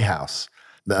was a playhouse,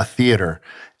 a theater,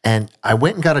 and I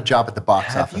went and got a job at the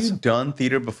box office. Have you done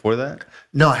theater before that?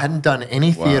 No, I hadn't done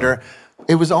any theater.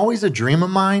 It was always a dream of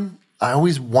mine. I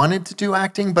always wanted to do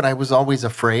acting, but I was always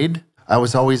afraid. I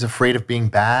was always afraid of being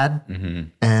bad,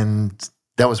 and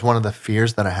that was one of the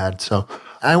fears that I had. So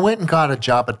I went and got a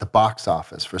job at the box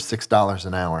office for $6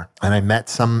 an hour, and I met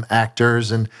some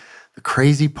actors, and the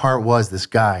crazy part was this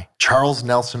guy, Charles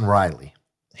Nelson Riley.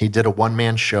 He did a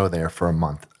one-man show there for a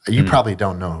month. You probably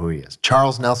don't know who he is.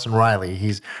 Charles Nelson Riley,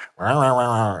 he's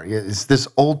this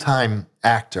old-time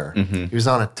actor. He was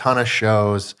on a ton of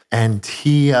shows, and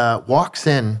he walks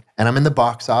in, and I'm in the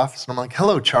box office, and I'm like,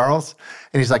 hello, Charles.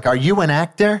 And he's like, are you an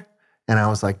actor? And I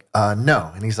was like,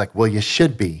 no. And he's like, well, you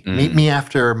should be. Meet me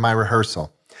after my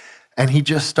rehearsal. And he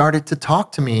just started to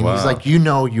talk to me, and he's like, you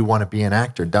know you want to be an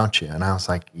actor, don't you? And I was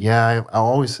like, yeah, I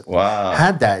always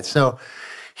had that. So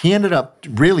he ended up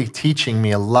really teaching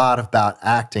me a lot about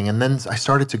acting. And then I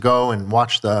started to go and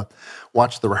watch the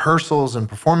rehearsals and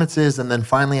performances. And then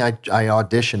finally I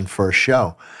auditioned for a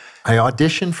show. I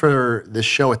auditioned for this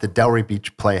show at the Delray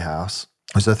Beach Playhouse.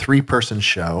 It was a 3-person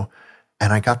show,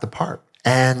 and I got the part.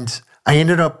 And I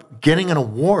ended up getting an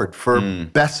award for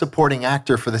Best Supporting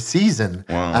Actor for the season.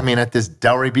 I mean, at this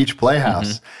Delray Beach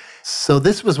Playhouse. So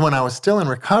this was when I was still in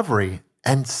recovery,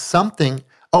 and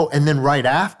and then right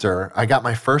after, I got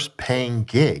my first paying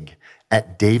gig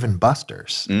at Dave &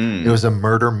 Buster's. It was a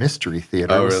murder mystery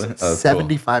theater. Oh, it was really?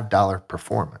 $75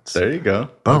 performance. There you go.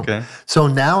 Boom. Okay. So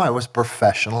now I was a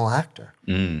professional actor.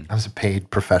 I was a paid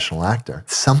professional actor.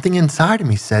 Something inside of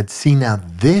me said, see, now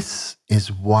this is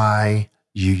why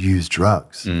you use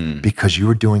drugs, because you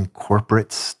were doing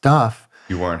corporate stuff.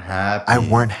 You weren't happy. I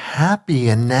weren't happy.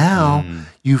 And now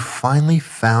you finally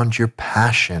found your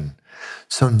passion.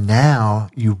 So now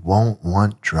you won't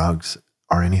want drugs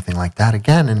or anything like that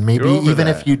again. And maybe even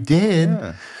if you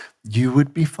did, you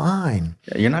would be fine.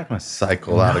 Yeah, you're not going to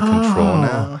cycle out of control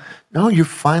now. No, you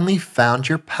finally found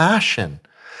your passion.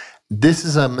 This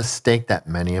is a mistake that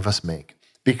many of us make.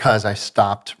 because I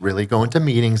stopped really going to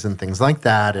meetings and things like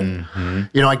that. And,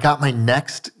 you know, I got my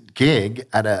next gig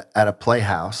at a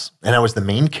playhouse, and I was the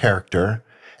main character.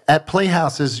 At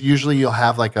playhouses, usually you'll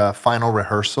have like a final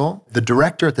rehearsal. The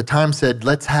director at the time said,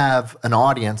 let's have an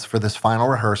audience for this final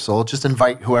rehearsal. Just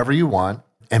invite whoever you want.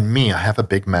 And me, I have a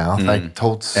big mouth. I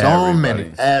told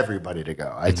everybody to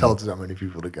go. I told so many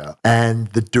people to go. And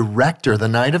the director, the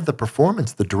night of the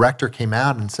performance, the director came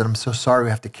out and said, I'm so sorry, we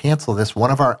have to cancel this.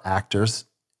 One of our actors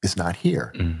is not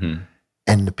here.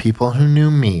 And the people who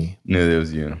knew me knew it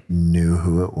was you. Knew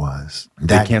who it was.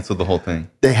 They canceled the whole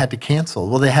thing. They had to cancel.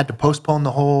 Well, they had to postpone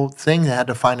the whole thing. They had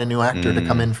to find a new actor to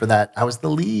come in for that. I was the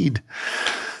lead.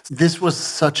 This was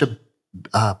such a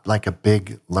like a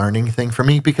big learning thing for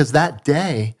me, because that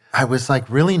day I was like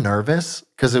really nervous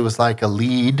because it was like a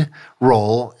lead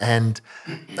role, and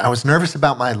I was nervous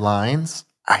about my lines.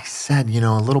 I said, you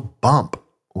know, a little bump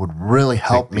would really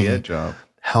help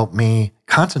me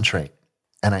concentrate.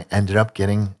 And I ended up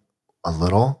getting a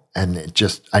little, and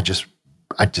I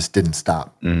just didn't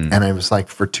stop. And it was like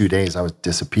for 2 days I was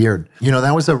disappeared. You know,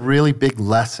 that was a really big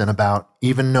lesson about,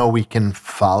 even though we can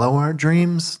follow our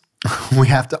dreams, we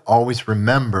have to always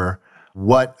remember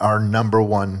what our number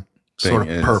one sort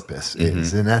of purpose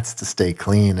is, and that's to stay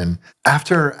clean. And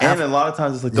after a lot of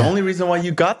times it's like the only reason why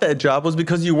you got that job was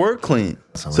because you were clean.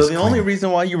 So the only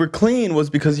reason why you were clean was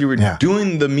because you were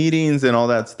doing the meetings and all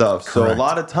that stuff. Correct. So a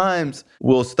lot of times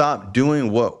we'll stop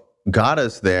doing what got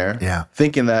us there,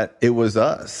 thinking that it was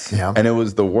us and it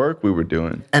was the work we were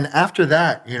doing. And after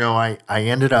that, you know, I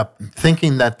ended up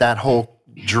thinking that whole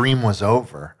dream was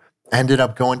over. Ended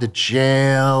up going to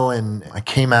jail, and I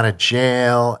came out of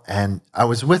jail, and I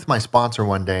was with my sponsor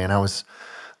one day, and I was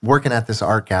working at this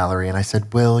art gallery, and I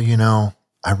said, Will, you know,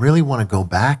 I really want to go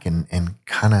back and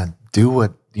kind of do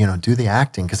the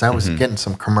acting, because I was getting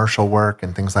some commercial work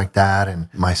and things like that. And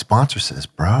my sponsor says,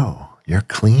 bro, you're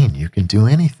clean. You can do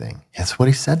anything. That's what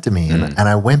he said to me. And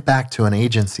I went back to an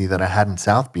agency that I had in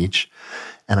South Beach,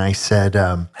 and I said,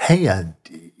 hey,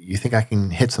 you think I can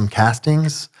hit some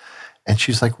castings? And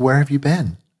she's like, where have you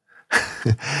been?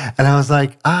 And I was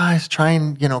like, I was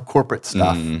trying, you know, corporate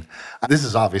stuff. This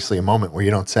is obviously a moment where you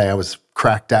don't say I was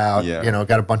cracked out, you know,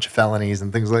 got a bunch of felonies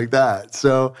and things like that.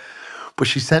 So, but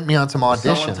she sent me on some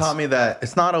auditions. Someone taught me that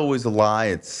it's not always a lie.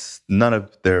 It's none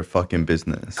of their fucking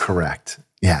business. Correct.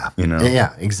 Yeah. You know?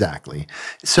 Yeah, exactly.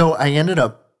 So I ended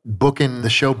up booking the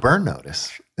show Burn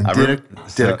Notice. And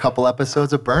did a couple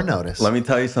episodes of Burn Notice. Let me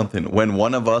tell you something. When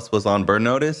one of us was on Burn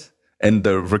Notice, and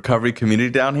the recovery community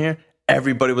down here,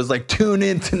 everybody was like, tune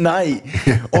in tonight.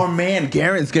 Or, man,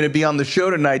 Garren's going to be on the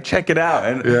show tonight. Check it out.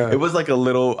 And it was like a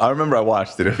little, I remember I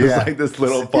watched it. It was like this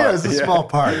little part. Yeah, it was a small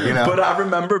part, you know. But I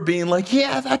remember being like,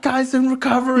 yeah, that guy's in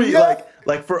recovery.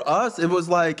 Like for us, it was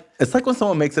like, it's like when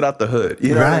someone makes it out the hood.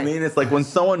 You know what I mean? It's like when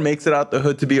someone makes it out the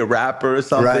hood to be a rapper or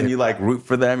something, you like root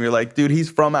for them. You're like, dude, he's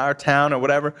from our town or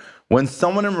whatever. When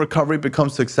someone in recovery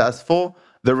becomes successful,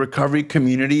 the recovery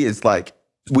community is like,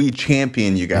 we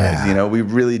champion you guys, you know, we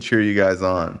really cheer you guys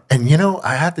on. And, you know,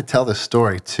 I had to tell this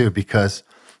story too, because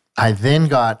I then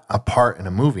got a part in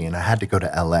a movie and I had to go to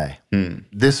LA.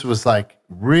 This was like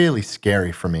really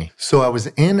scary for me. So I was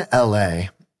in LA.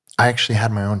 I actually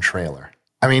had my own trailer.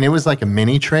 I mean, it was like a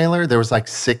mini trailer. There was like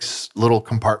 6 little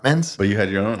compartments. But you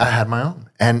had your own. I had my own.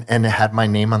 And it had my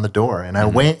name on the door. And I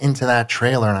went into that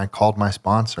trailer and I called my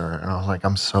sponsor. And I was like,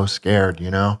 I'm so scared, you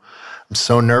know? I'm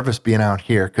so nervous being out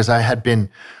here, because I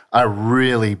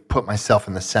really put myself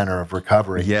in the center of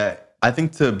recovery. Yeah. I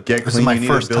think to get clean,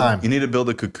 you need to build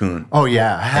a cocoon. Oh,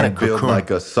 yeah. I had a cocoon. Build like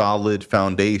a solid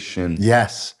foundation.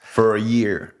 Yes. For a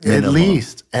year. At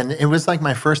least. And it was like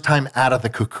my first time out of the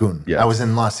cocoon. Yes. I was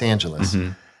in Los Angeles.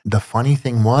 The funny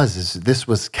thing is this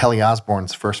was Kelly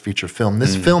Osbourne's first feature film.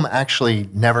 This film actually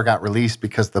never got released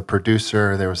because the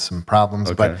producer, there was some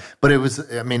problems, but it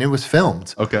was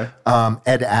filmed. Okay.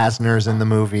 Ed Asner's in the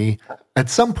movie. At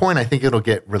some point, I think it'll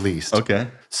get released. Okay.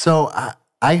 So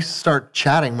I start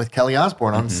chatting with Kelly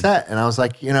Osbourne on set, and I was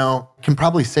like, you know, I can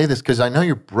probably say this because I know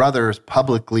your brother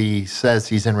publicly says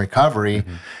he's in recovery,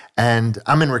 and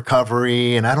I'm in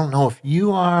recovery, and I don't know if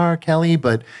you are, Kelly,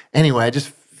 but anyway, I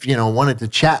just wanted to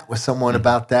chat with someone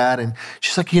about that. And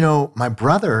she's like, you know, my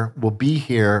brother will be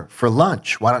here for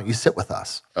lunch. Why don't you sit with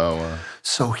us? Oh, wow.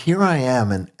 So here I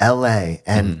am in LA,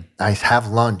 and I have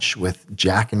lunch with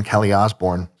Jack and Kelly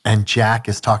Osbourne. And Jack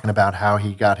is talking about how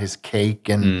he got his cake.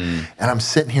 And I'm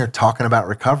sitting here talking about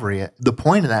recovery. The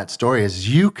point of that story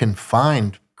is you can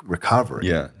find recovery.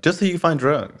 Yeah. Just like you find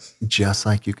drugs. Just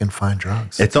like you can find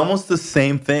drugs. It's almost the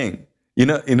same thing. You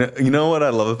know what I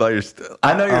love about your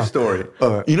I know your story.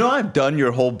 You know, I've done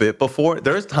your whole bit before.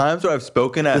 There's times where I've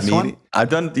spoken at meetings. I've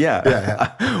done,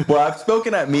 yeah. Well, I've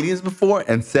spoken at meetings before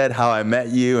and said how I met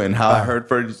you and how I heard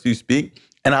first you speak.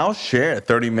 And I'll share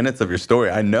 30 minutes of your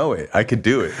story. I know it. I could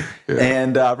do it. Yeah.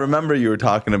 And I remember you were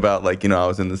talking about, like, you know, I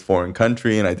was in this foreign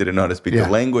country and I didn't know how to speak the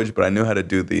language, but I knew how to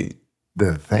do the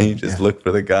thing. And you just look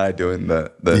for the guy doing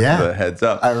the heads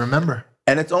up. I remember.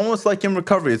 And it's almost like in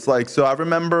recovery. It's like, so I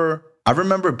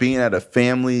remember being at a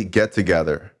family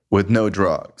get-together with no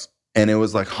drugs. And it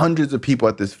was like hundreds of people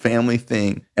at this family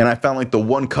thing. And I found like the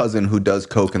one cousin who does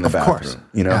coke in the bathroom,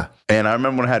 you know? Yeah. And I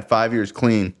remember when I had 5 years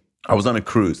clean, I was on a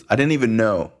cruise. I didn't even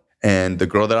know. And the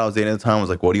girl that I was dating at the time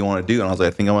was like, what do you want to do? And I was like,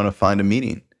 I think I want to find a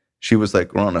meeting. She was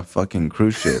like, we're on a fucking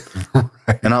cruise ship.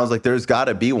 Right. And I was like, there's got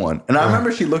to be one. And I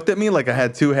remember she looked at me like I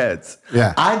had two heads.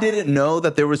 Yeah. I didn't know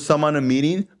that there was some on a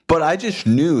meeting, but I just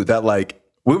knew that like,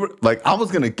 we were like, I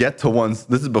was going to get to one.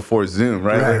 This is before Zoom,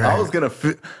 right? Like, I was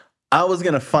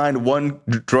going to find one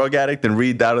drug addict and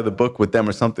read out of the book with them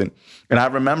or something. And I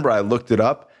remember I looked it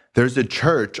up. There's a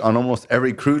church on almost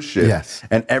every cruise ship. Yes.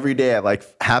 And every day at like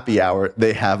happy hour,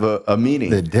 they have a meeting.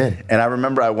 They did. And I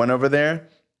remember I went over there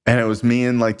and it was me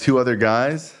and like two other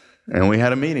guys and we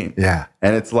had a meeting. Yeah.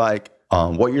 And it's like,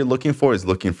 what you're looking for is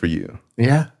looking for you.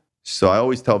 Yeah. So I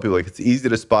always tell people, like, it's easy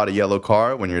to spot a yellow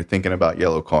car when you're thinking about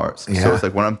yellow cars. Yeah. So it's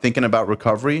like when I'm thinking about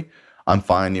recovery, I'm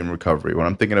finding recovery. When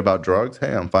I'm thinking about drugs,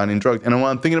 hey, I'm finding drugs. And when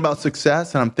I'm thinking about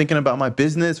success and I'm thinking about my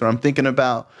business or I'm thinking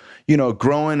about, you know,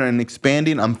 growing and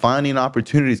expanding, I'm finding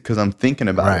opportunities because I'm thinking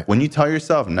about it. When you tell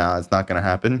yourself, nah, it's not going to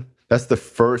happen, that's the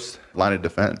first line of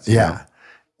defense. Yeah.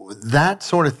 You know? That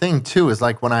sort of thing, too, is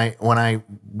like when I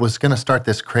was going to start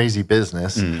this crazy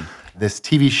business, this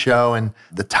TV show and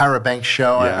the Tyra Banks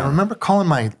show. Yeah. I remember calling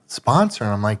my sponsor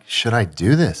and I'm like, should I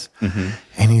do this?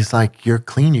 And he's like, you're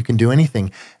clean, you can do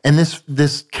anything. And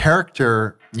this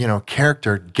character,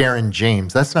 Garren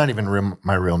James, that's not even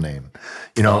my real name.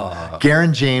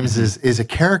 Garren James is a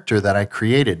character that I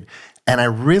created. And I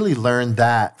really learned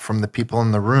that from the people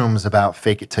in the rooms about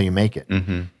fake it till you make it.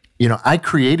 I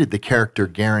created the character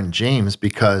Garren James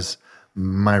because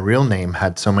my real name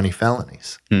had so many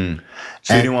felonies. So you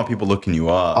didn't want people looking you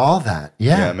up. All that,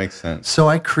 yeah. Yeah, it makes sense. So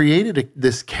I created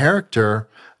this character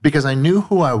because I knew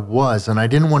who I was and I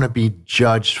didn't want to be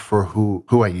judged for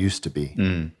who I used to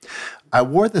be. I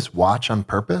wore this watch on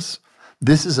purpose.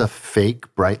 This is a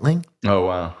fake Breitling. Oh,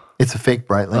 wow. It's a fake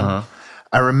Breitling.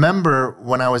 I remember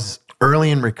when I was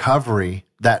early in recovery,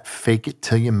 that fake it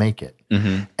till you make it.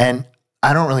 And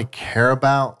I don't really care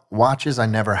about watches. I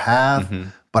never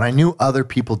have. But I knew other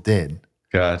people did.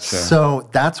 Gotcha. So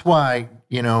that's why,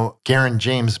 Garren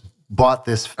James bought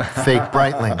this fake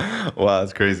Breitling. Wow,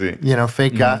 that's crazy.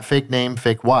 Fake guy, fake name,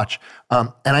 fake watch.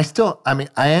 And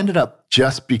I ended up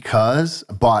just because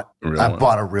I bought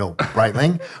a real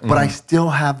Breitling, but I still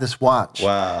have this watch.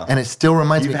 Wow. And it still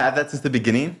reminds me. You've had that since the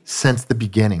beginning? Since the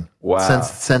beginning. Wow.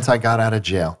 Since I got out of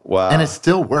jail. Wow. And it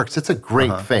still works. It's a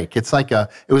great fake. It's like it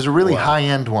was a really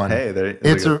high-end one. Hey,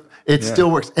 it still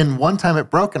works. And one time it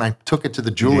broke and I took it to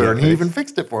the jeweler and he even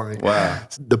fixed it for me. Wow.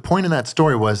 The point in that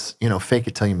story was, fake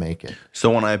it till you make it.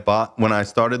 So when I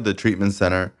started the treatment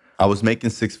center, I was making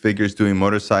six figures doing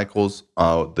motorcycles.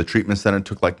 The treatment center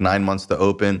took like 9 months to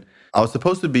open. I was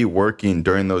supposed to be working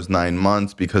during those 9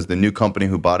 months because the new company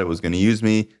who bought it was going to use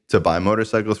me to buy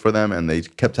motorcycles for them. And they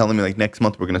kept telling me like, next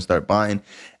month we're going to start buying.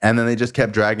 And then they just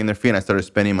kept dragging their feet and I started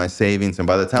spending my savings. And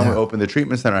by the time we opened the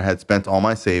treatment center, I had spent all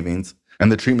my savings.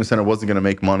 And the treatment center wasn't going to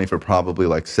make money for probably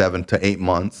like 7 to 8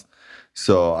 months.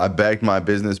 So I begged my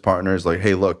business partners like,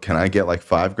 hey, look, can I get like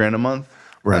 $5,000 a month?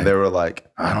 Right. And they were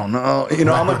like, I don't know.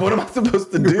 I'm like, what am I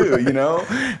supposed to do,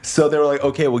 So they were like,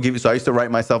 okay, we'll give you. So I used to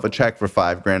write myself a check for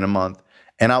 $5,000 a month.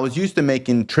 And I was used to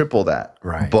making triple that.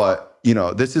 Right. But,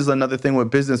 this is another thing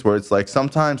with business where it's like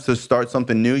sometimes to start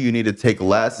something new, you need to take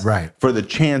less for the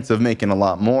chance of making a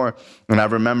lot more. And I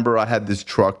remember I had this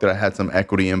truck that I had some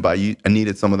equity in, but I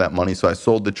needed some of that money. So I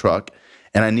sold the truck.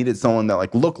 And I needed someone that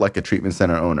like looked like a treatment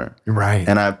center owner. Right.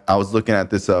 And I was looking at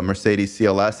this Mercedes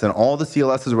CLS, and all the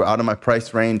CLSs were out of my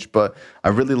price range, but I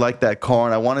really liked that car,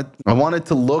 and I wanted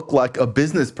to look like a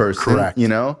business person. Correct.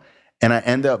 And I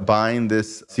ended up buying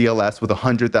this CLS with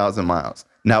 100,000 miles.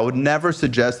 Now, I would never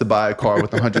suggest to buy a car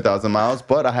with 100,000 miles,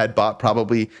 but I had bought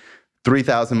probably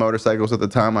 3,000 motorcycles at the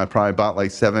time. I probably bought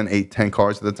like 7, 8, 10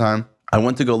 cars at the time. I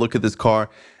went to go look at this car,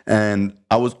 and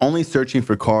I was only searching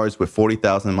for cars with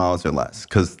 40,000 miles or less,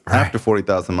 because after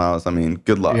 40,000 miles,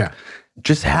 good luck. Yeah.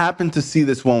 Just happened to see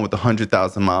this one with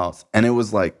 100,000 miles, and it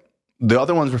was like, the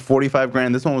other ones were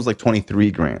 $45,000. This one was like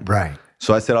 $23,000. Right.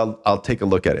 So I said, I'll take a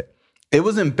look at it. It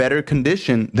was in better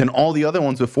condition than all the other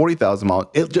ones with 40,000 miles.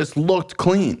 It just looked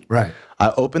clean. Right.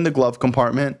 I opened the glove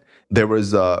compartment. There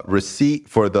was a receipt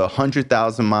for the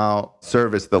 100,000 mile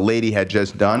service the lady had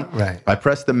just done. Right. I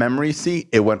pressed the memory seat.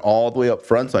 It went all the way up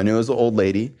front, so I knew it was an old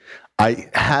lady. I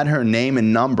had her name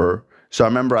and number, so I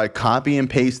remember I copy and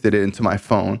pasted it into my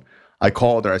phone. I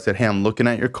called her. I said, hey, I'm looking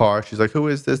at your car. She's like, who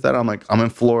is this? That I'm like, I'm in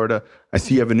Florida. I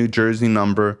see you have a New Jersey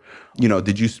number. You know,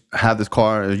 did you have this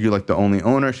car? Are you like the only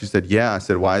owner? She said, yeah. I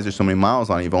said, why is there so many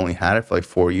miles on it? You've only had it for like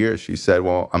 4 years. She said,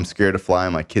 well, I'm scared to fly.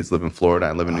 My kids live in Florida.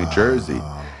 I live in New Jersey.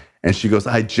 And she goes,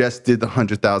 I just did the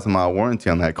 100,000 mile warranty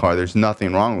on that car. There's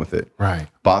nothing wrong with it. Right.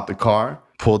 Bought the car,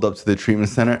 pulled up to the treatment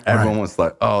center. Everyone was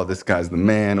like, oh, this guy's the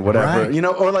man, whatever. Right. You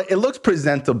know, or like, it looks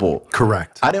presentable.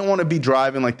 Correct. I didn't want to be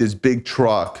driving like this big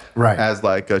truck Right. as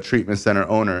like a treatment center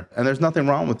owner. And there's nothing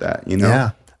wrong with that, you know?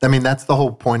 Yeah. I mean, that's the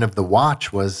whole point of the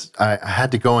watch was I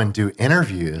had to go and do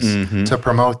interviews to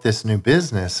promote this new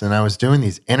business. And I was doing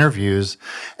these interviews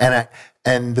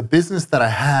and the business that I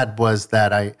had was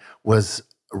that I was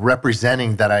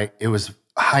representing that it was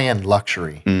high-end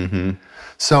luxury.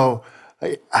 So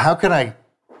how could I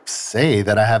say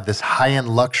that I have this high-end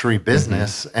luxury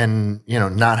business and, you know,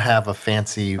 not have a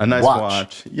fancy nice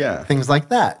watch. Yeah. Things like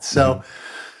that. So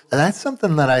that's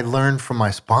something that I learned from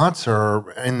my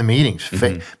sponsor in the meetings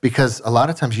because a lot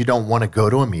of times you don't want to go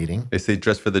to a meeting. They say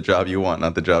dress for the job you want,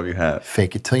 not the job you have.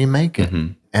 Fake it till you make it.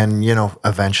 And, you know,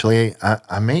 eventually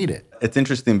I made it. It's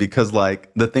interesting because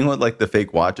like the thing with like the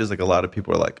fake watches, like a lot of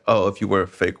people are like, oh, if you wear a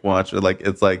fake watch, or like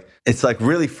it's like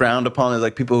really frowned upon. There's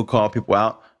like people who call people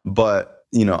out. But,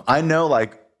 you know, I know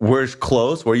like we're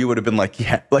close where you would have been like,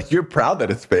 yeah, like you're proud that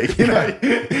it's fake. You know,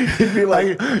 you'd be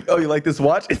like, oh, you like this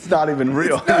watch? It's not even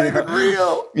real. It's not even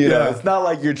real. You know, it's not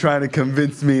like you're trying to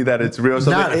convince me that it's real.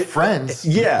 So not friends.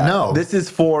 Yeah. No. This is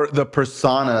for the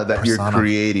persona that you're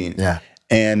creating. Yeah.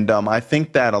 And I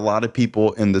think that a lot of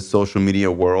people in the social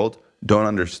media world don't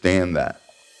understand that.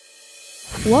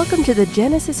 Welcome to the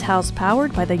Genesis House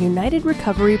powered by the United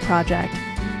Recovery Project.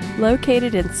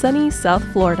 Located in sunny South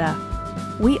Florida,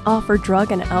 we offer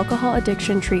drug and alcohol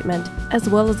addiction treatment as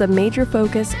well as a major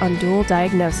focus on dual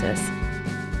diagnosis.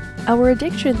 Our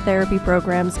addiction therapy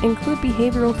programs include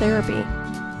behavioral therapy,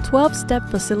 12-step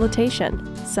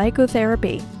facilitation,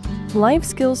 psychotherapy, life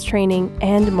skills training,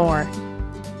 and more.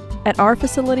 At our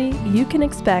facility, you can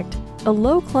expect a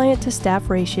low client-to-staff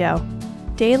ratio,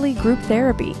 daily group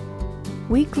therapy,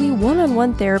 weekly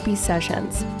one-on-one therapy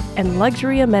sessions, and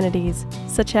luxury amenities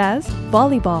such as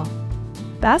volleyball,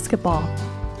 basketball,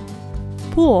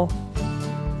 pool,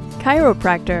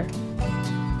 chiropractor,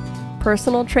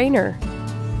 personal trainer,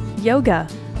 yoga,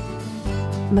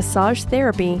 massage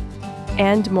therapy,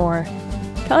 and more.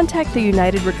 Contact the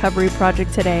United Recovery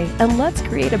Project today and let's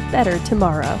create a better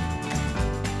tomorrow.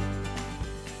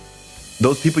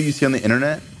 Those people you see on the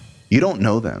internet, you don't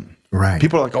know them. Right.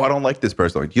 People are like, oh, I don't like this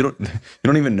person. Like, you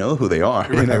don't even know who they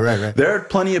are. You know? Right. There are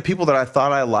plenty of people that I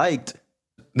thought I liked.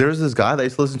 There's this guy that I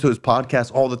used to listen to his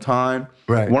podcast all the time.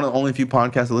 Right. One of the only few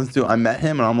podcasts I listen to. I met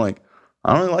him and I'm like,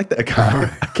 I don't really like that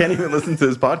guy. I can't even listen to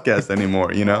his podcast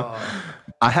anymore, you know?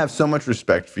 I have so much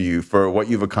respect for you for what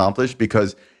you've accomplished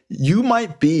because you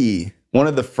might be one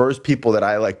of the first people that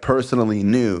I like personally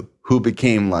knew who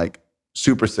became like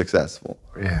super successful.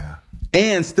 Yeah.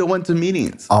 And still went to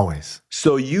meetings. Always.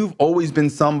 So you've always been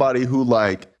somebody who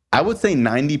like, I would say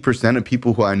 90% of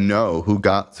people who I know who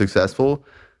got successful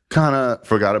kind of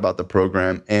forgot about the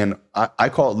program. And I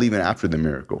call it leaving after the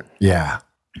miracle. Yeah.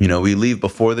 You know, we leave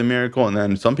before the miracle and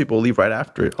then some people leave right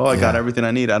after it. Oh, I got everything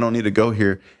I need. I don't need to go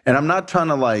here. And I'm not trying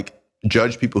to like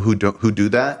judge people who do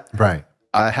that. Right.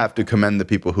 I have to commend the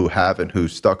people who haven't, who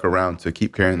stuck around to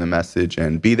keep carrying the message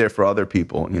and be there for other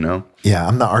people, you know? Yeah,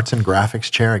 I'm the arts and graphics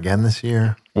chair again this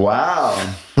year.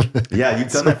 Wow. Yeah,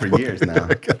 you've done that for years now.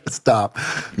 I gotta stop.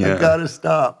 Yeah. I gotta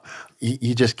stop.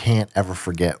 You just can't ever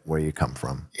forget where you come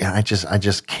from. Yeah, I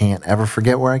just can't ever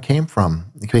forget where I came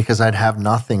from because I'd have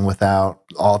nothing without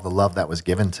all the love that was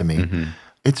given to me.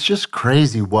 It's just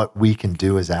crazy what we can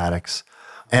do as addicts.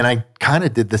 And I kind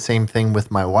of did the same thing with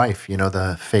my wife, you know,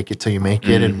 the fake it till you make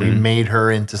it. And we made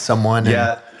her into someone.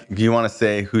 Yeah. Do you want to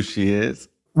say who she is?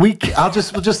 We'll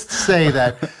just say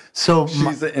that. So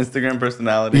she's an Instagram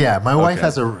personality. Yeah, my wife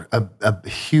has a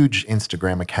huge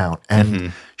Instagram account,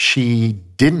 and she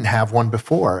didn't have one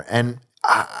before. And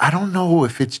I don't know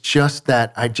if it's just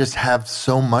that I just have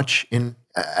so much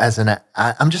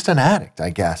I'm just an addict, I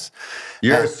guess.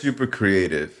 You're super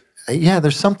creative. Yeah,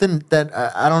 there's something that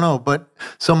I don't know. But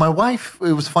so my wife,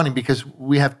 it was funny because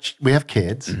we have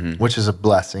kids, which is a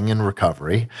blessing in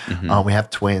recovery. We have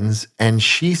twins, and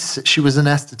she was an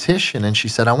esthetician, and she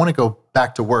said, I want to go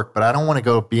back to work, but I don't want to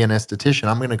go be an esthetician.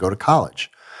 I'm going to go to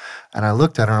college. And I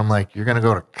looked at her, I'm like, you're going to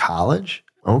go to college?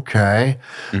 Okay.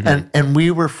 And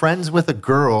we were friends with a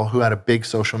girl who had a big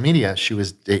social media. She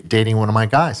was dating one of my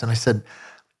guys. And I said,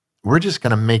 we're just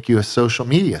going to make you a social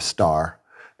media star.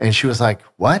 And she was like,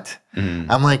 what?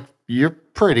 I'm like, you're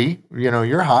pretty,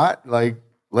 you're hot. Like,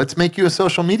 let's make you a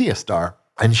social media star.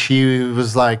 And she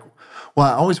was like, well,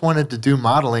 I always wanted to do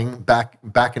modeling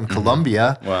back in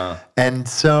Colombia. Wow. And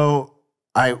so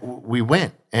we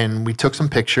went and we took some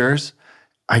pictures.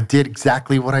 I did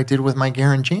exactly what I did with my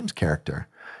Garren James character.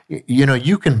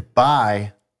 You can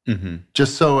buy,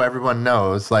 just so everyone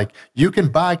knows, like you can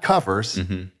buy covers,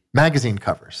 magazine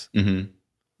covers.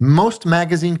 Most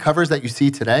magazine covers that you see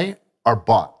today are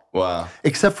bought. Wow.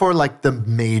 Except for like the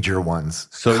major ones,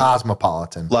 so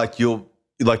Cosmopolitan. Like you'll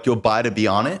buy to be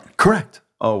on it? Correct.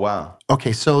 Oh, wow.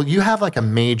 Okay, so you have like a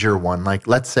major one, like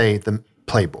let's say the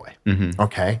Playboy,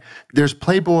 okay? There's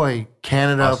Playboy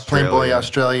Canada, Australia. Playboy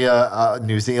Australia,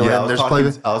 New Zealand.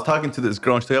 I was talking to this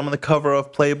girl, and she's like, I'm on the cover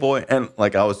of Playboy, and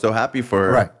like I was so happy for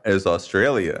her. Right. As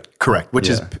Australia. Correct, which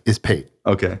is paid.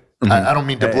 Okay. I don't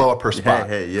mean to blow up her spot.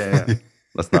 Yeah.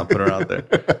 Let's not put her out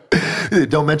there.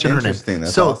 Don't mention her name. Interesting.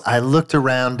 That's so awesome. I looked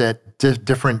around at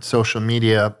different social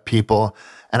media people,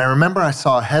 and I remember I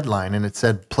saw a headline, and it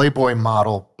said, Playboy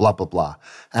model, blah, blah, blah.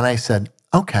 And I said,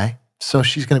 okay, so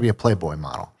she's going to be a Playboy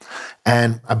model.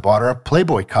 And I bought her a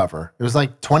Playboy cover. It was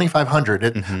like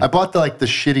 $2,500. I bought the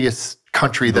shittiest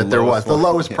country that there was, the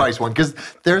lowest price one, because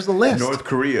there's a list. North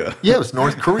Korea. Yeah, it was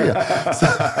North Korea.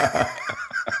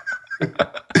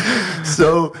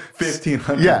 So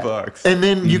 $1,500. And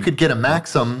then you could get a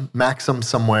Maxim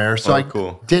somewhere. So I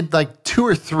did like 2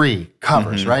 or 3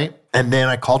 covers, right? And then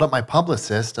I called up my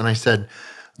publicist and I said,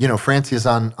 Francie is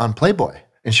on Playboy.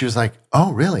 And she was like,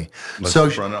 oh, really? Let's so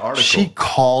run an article. She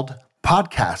called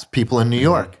podcast people in New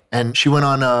York, and she went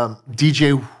on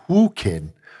DJ Woo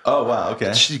Kid. Oh, wow,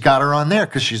 okay. She got her on there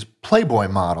because she's a Playboy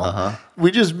model.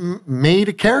 We just made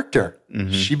a character.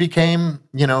 She became,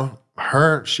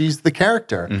 she's the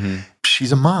character.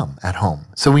 She's a mom at home.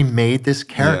 So we made this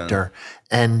character,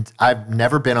 and I've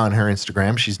never been on her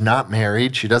Instagram. She's not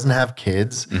married. She doesn't have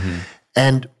kids.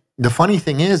 And the funny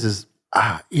thing is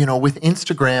with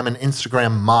Instagram and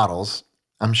Instagram models,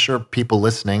 I'm sure people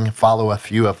listening follow a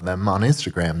few of them on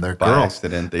Instagram. They're by girls.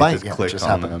 Accident, they just clicked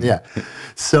on them. Yeah.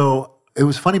 So it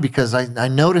was funny because I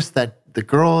noticed that the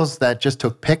girls that just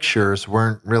took pictures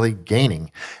weren't really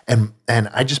gaining. And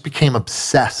I just became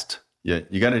obsessed. Yeah,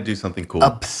 you got to do something cool.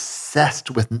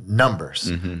 Obsessed with numbers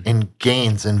and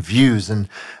gains and views. And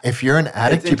if you're an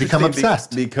addict, you become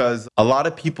obsessed. Because a lot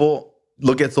of people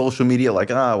look at social media like,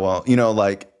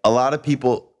 like a lot of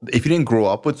people, if you didn't grow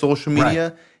up with social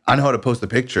media, I know how to post a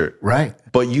picture. Right.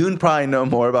 But you probably know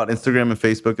more about Instagram and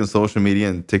Facebook and social media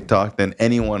and TikTok than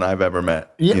anyone I've ever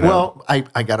met. Yeah, well,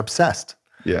 I got obsessed.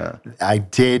 Yeah. I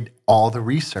did all the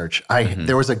research.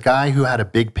 There was a guy who had a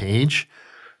big page.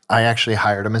 I actually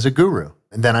hired him as a guru.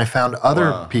 And then I found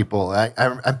other people.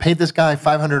 I paid this guy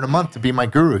 $500 a month to be my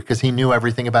guru because he knew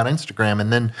everything about Instagram.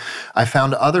 And then I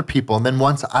found other people. And then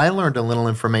once I learned a little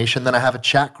information, then I have a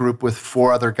chat group with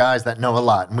 4 other guys that know a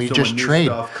lot. And we just trade.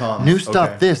 New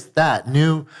stuff, this, that,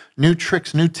 new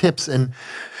tricks, new tips. And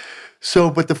so,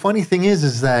 but the funny thing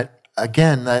is that,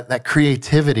 again, that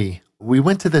creativity, we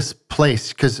went to this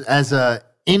place because as a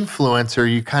influencer,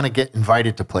 you kind of get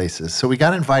invited to places. So we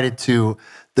got invited to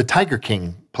the Tiger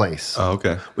King place. Oh,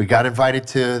 okay. We got invited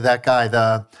to that guy,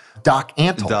 the Doc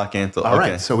Antle. Doc Antle. All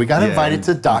right. So we got invited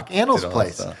to Doc Antle's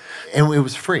place. And it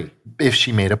was free if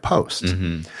she made a post.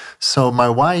 So my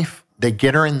wife, they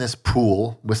get her in this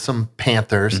pool with some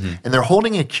panthers, and they're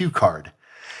holding a cue card.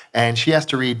 And she has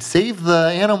to read, save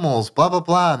the animals, blah, blah,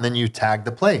 blah. And then you tag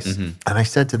the place. And I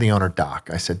said to the owner, Doc,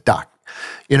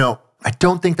 I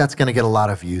don't think that's going to get a lot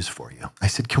of views for you. I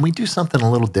said, can we do something a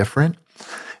little different?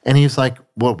 And he was like,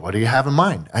 well, what do you have in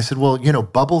mind? I said, well,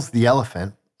 Bubbles the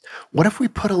elephant, what if we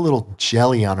put a little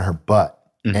jelly on her butt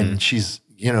and she's,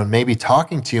 maybe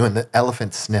talking to you and the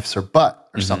elephant sniffs her butt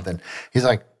or something? He's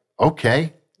like,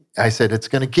 okay. I said, it's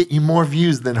going to get you more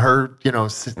views than her,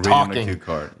 talking. Reading a cue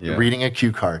card. Yeah. Reading a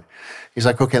cue card. He's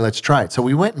like, okay, let's try it. So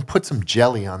we went and put some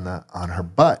jelly on her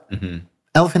butt.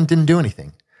 Elephant didn't do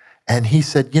anything. And he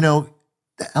said,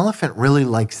 the elephant really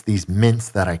likes these mints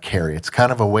that I carry. It's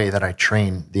kind of a way that I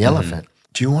train the elephant.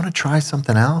 Do you want to try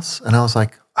something else? And I was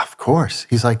like, of course.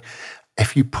 He's like,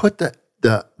 if you put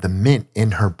the mint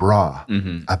in her bra.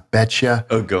 I bet you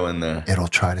Oh, go in there. it'll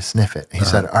try to sniff it. And he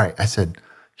said, all right. I said,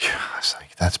 yeah. I was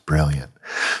like, that's brilliant.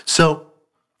 So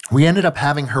we ended up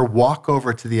having her walk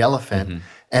over to the elephant,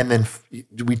 and then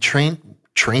we trained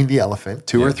the elephant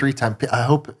 2 or 3 times. I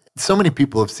hope so many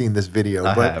people have seen this video.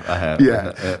 I have.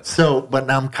 Yeah. So, but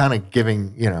now I'm kind of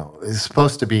giving, it's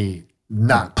supposed to be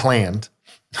not planned.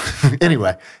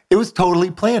 Anyway, it was totally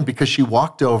planned because she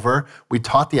walked over, we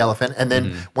taught the elephant, and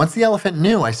then once the elephant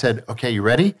knew, I said, okay, you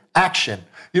ready? Action.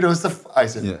 I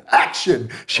said, action.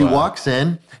 She walks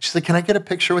in. She's like, can I get a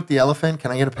picture with the elephant?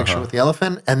 Can I get a picture with the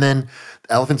elephant? And then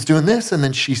the elephant's doing this, and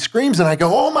then she screams, and I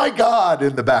go, oh my God,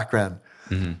 in the background.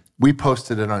 We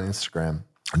posted it on Instagram.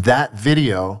 That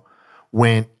video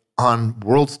went on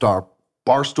World Star,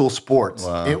 Barstool Sports.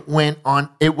 Wow. It went on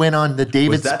the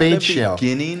David Spade show. Was that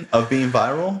the beginning of being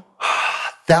viral?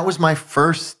 That was my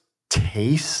first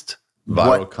taste.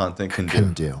 Viral content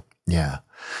can do. Yeah.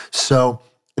 So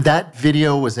that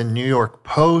video was in New York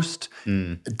Post.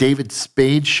 David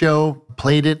Spade show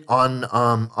played it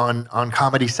on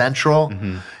Comedy Central.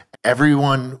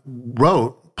 Everyone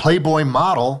wrote Playboy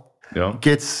model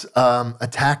gets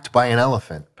attacked by an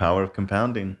elephant. Power of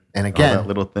compounding. And again, all that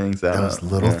little things add those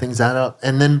up. little things add up.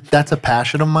 And then that's a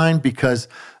passion of mine because,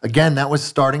 again, that was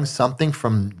starting something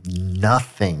from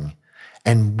nothing.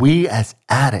 And we as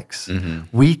addicts,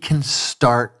 we can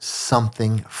start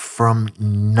something from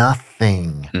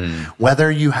nothing.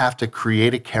 Whether you have to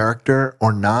create a character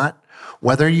or not,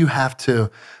 whether you have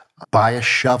to buy a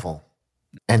shovel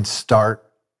and start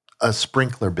a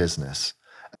sprinkler business,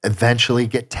 eventually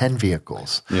get 10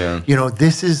 vehicles. Yeah.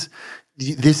 This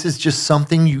is just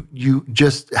something you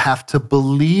just have to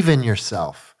believe in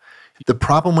yourself. The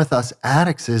problem with us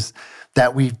addicts is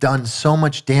that we've done so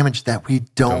much damage that we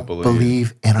don't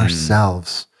believe in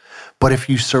ourselves. But if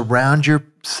you surround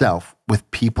yourself with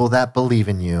people that believe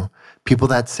in you, people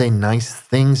that say nice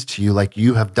things to you like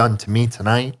you have done to me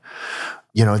tonight,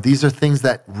 these are things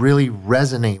that really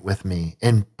resonate with me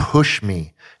and push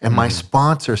me. And my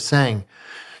sponsor saying,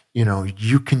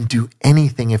 you can do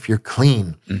anything if you're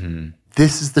clean.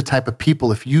 This is the type of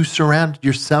people, if you surround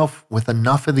yourself with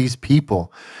enough of these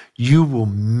people, you will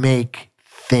make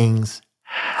things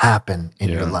happen in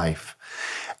your life.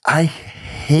 I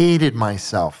hated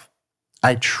myself.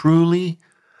 I truly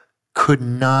could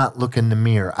not look in the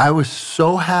mirror. I was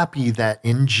so happy that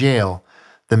in jail,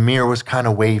 the mirror was kind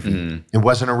of wavy. It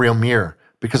wasn't a real mirror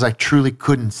because I truly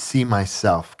couldn't see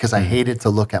myself because I hated to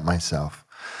look at myself.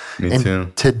 Me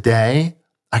too. Today,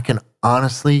 I can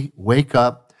honestly wake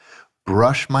up,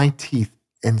 brush my teeth,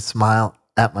 and smile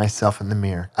at myself in the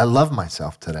mirror. I love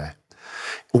myself today.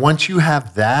 Once you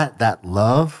have that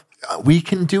love, we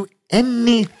can do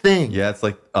anything. Yeah, it's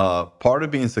like part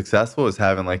of being successful is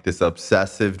having like this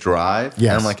obsessive drive.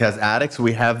 Yes. And like as addicts,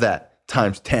 we have that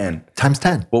times 10. Times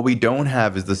 10. What we don't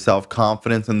have is the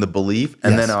self-confidence and the belief.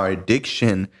 And then our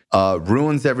addiction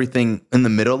ruins everything in the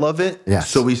middle of it. Yes.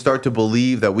 So we start to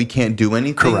believe that we can't do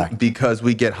anything. Correct. Because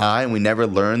we get high and we never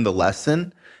learn the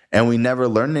lesson. And we never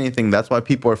learn anything. That's why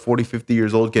people are 40, 50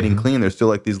 years old getting clean. They're still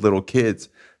like these little kids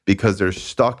because they're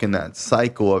stuck in that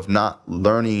cycle of not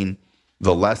learning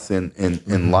the lesson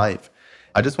in life.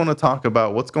 I just want to talk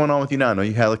about what's going on with you now. I know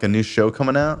you had like a new show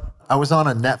coming out. I was on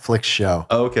a Netflix show.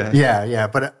 Oh, okay. Yeah.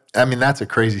 But I mean, that's a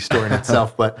crazy story in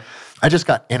itself. But I just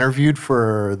got interviewed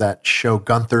for that show,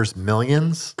 Gunther's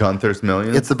Millions. Gunther's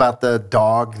Millions? It's about the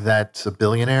dog that's a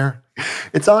billionaire.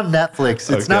 It's on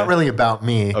Netflix. It's not really about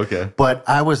me. Okay. But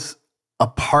I was a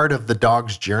part of the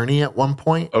dog's journey at one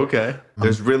point. Okay.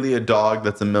 There's really a dog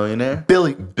that's a millionaire?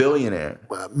 Billionaire.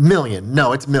 Million.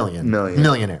 No, it's million. Million.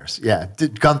 Millionaires. Yeah.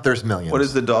 Gunther's Millions. What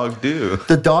does the dog do?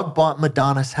 The dog bought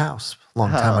Madonna's house a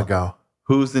long time ago.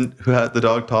 Who has the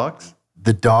dog talks?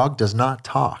 The dog does not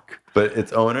talk. But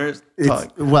its owners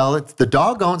talk? It's the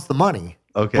dog owns the money.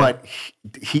 Okay. But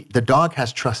the dog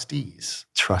has trustees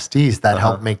that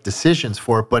help make decisions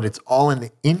for it, but it's all in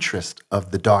the interest of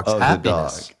the dog's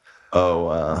happiness. The dog. Oh,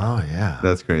 wow. Oh, yeah.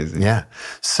 That's crazy. Yeah.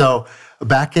 So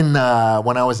back in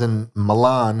when I was in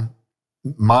Milan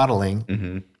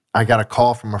modeling, I got a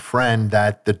call from a friend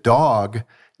that the dog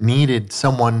needed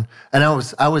someone, and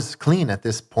I was clean at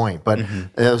this point, but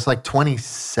it was like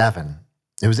 27.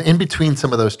 It was in between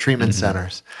some of those treatment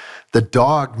centers. The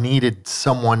dog needed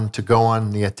someone to go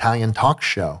on the Italian talk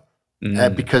show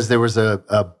because there was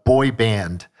a boy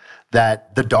band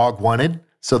that the dog wanted,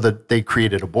 so that they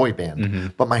created a boy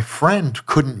band. But my friend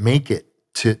couldn't make it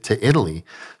to Italy,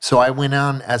 so I went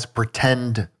on as a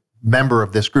pretend member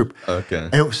of this group. Okay.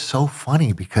 And it was so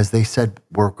funny because they said,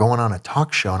 we're going on a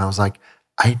talk show, and I was like,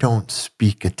 I don't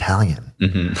speak Italian.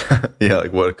 Yeah,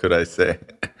 like what could I say?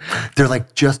 They're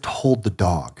like, just hold the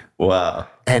dog. Wow.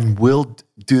 And we'll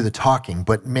do the talking,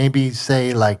 but maybe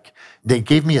say like, they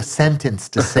gave me a sentence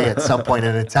to say at some point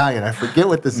in Italian. I forget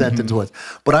what the sentence was.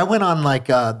 But I went on like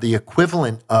the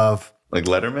equivalent of Like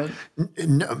Letterman?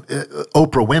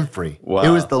 Oprah Winfrey. Wow. It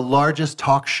was the largest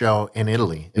talk show in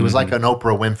Italy. It was like an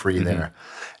Oprah Winfrey there.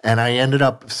 And I ended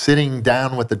up sitting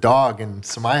down with the dog and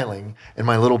smiling in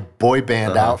my little boy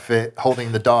band outfit,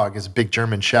 holding the dog as a big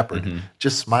German shepherd,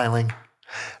 just smiling.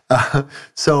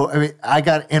 So, I mean, I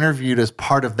got interviewed as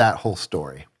part of that whole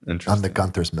story on the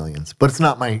Gunther's Millions. But it's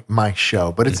not my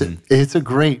show. But it's a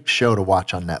great show to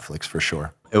watch on Netflix for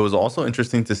sure. It was also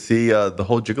interesting to see the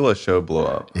whole Gigolo show blow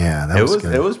up. Yeah, that was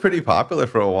good. It was pretty popular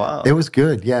for a while. It was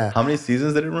good, yeah. How many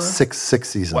seasons did it run? Six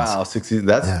seasons. Wow, 6 seasons.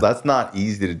 That's not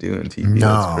easy to do in TV. No.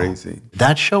 That's crazy.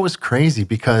 That show was crazy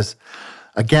because,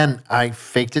 again, I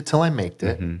faked it till I maked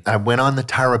it. I went on the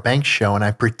Tyra Banks show and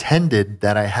I pretended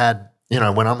that I had, I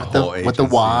went on with the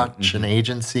watch and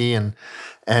agency.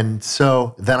 And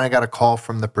so then I got a call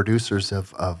from the producers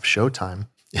of Showtime.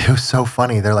 It was so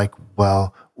funny. They're like,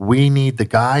 well, we need the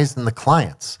guys and the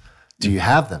clients. Do you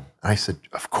have them? I said,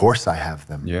 of course I have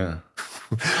them. Yeah.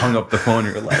 Hung up the phone.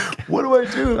 You're like, what do I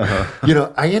do?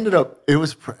 I ended up,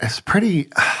 it's pretty,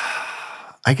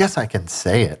 I guess I can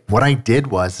say it. What I did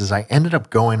was I ended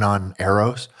up going on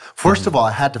Eros. First of all,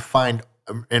 I had to find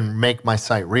and make my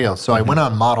site real. So I went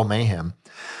on Model Mayhem.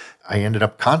 I ended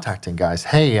up contacting guys.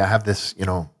 Hey, I have this,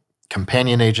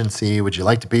 companion agency. Would you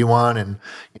like to be one? And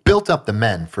built up the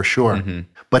men for sure.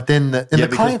 But then the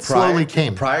clients slowly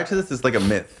came. Prior to this, it's like a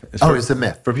myth. It's a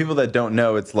myth. For people that don't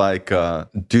know, it's like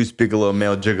Deuce Bigelow,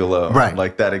 male gigolo. Right.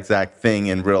 Like that exact thing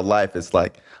in real life. It's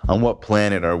like, on what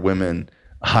planet are women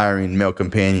hiring male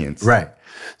companions? Right.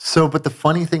 So, but the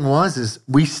funny thing is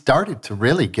we started to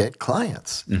really get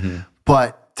clients.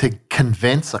 But to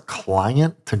convince a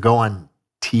client to go on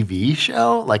TV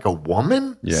show, like a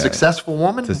woman, successful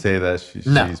woman, to say that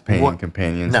she's paying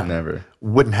companions, never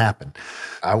wouldn't happen.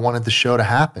 I wanted the show to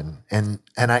happen, and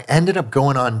I ended up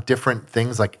going on different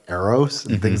things like Eros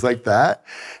and things like that.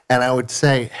 And I would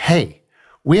say, "Hey,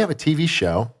 we have a TV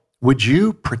show. Would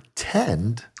you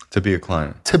pretend to be a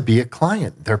client?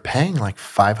 They're paying like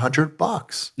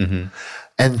 $500."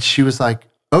 And she was like,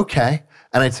 "Okay."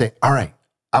 And I'd say, "All right,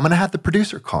 I'm going to have the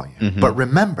producer call you, but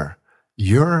remember."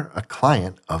 You're a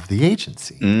client of the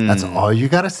agency. That's all you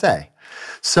got to say.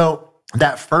 So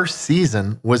that first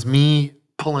season was me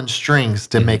pulling strings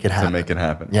to make it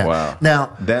happen. Yeah. Wow.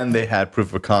 Now, then they had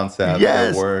proof of concept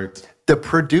that worked. The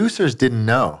producers didn't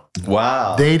know.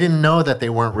 Wow. They didn't know that they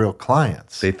weren't real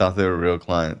clients. They thought they were real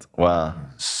clients. Wow.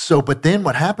 So, but then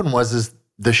what happened was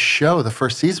the show, the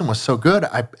first season was so good,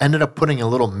 I ended up putting a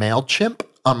little MailChimp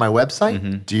on my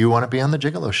website. Do you want to be on the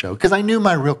Gigolo show? Because I knew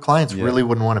my real clients really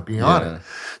wouldn't want to be on it.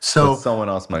 So but someone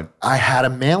else might. I had a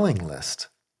mailing list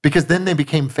because then they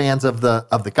became fans of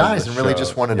the guys and really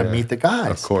just wanted to meet the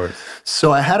guys. Of course.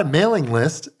 So I had a mailing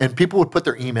list and people would put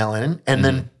their email in, and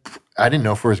then I didn't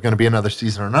know if there was going to be another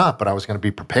season or not, but I was going to be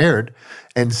prepared.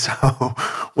 And so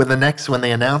when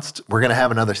they announced we're going to have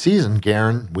another season,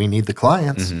 Garren, we need the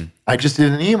clients, I just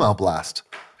did an email blast.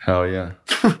 Hell yeah.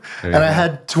 And I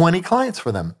had 20 clients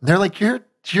for them. They're like, you're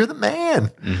the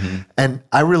man. And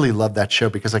I really love that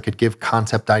show because I could give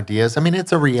concept ideas. I mean,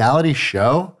 it's a reality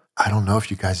show. I don't know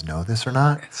if you guys know this or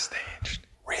not. It's staged.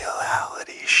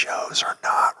 Reality shows are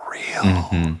not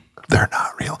real. They're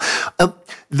not real.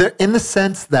 They're in the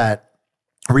sense that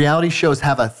reality shows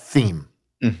have a theme.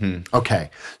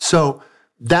 Okay. So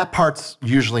that part's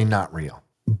usually not real.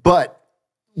 But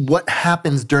what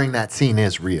happens during that scene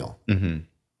is real.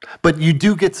 But you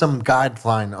do get some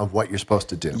guideline of what you're supposed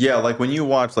to do. Yeah, like when you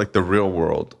watch like The Real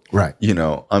World, right?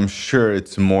 I'm sure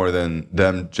it's more than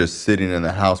them just sitting in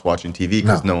the house watching TV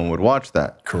because no one would watch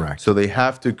that. Correct. So they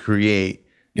have to create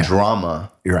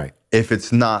drama. You're right. If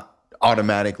it's not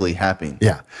automatically happening.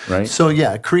 Yeah. Right. So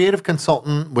yeah, creative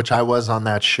consultant, which I was on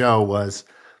that show, was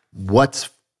what's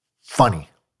funny.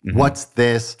 What's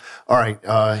this? All right.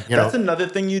 That's another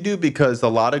thing you do because a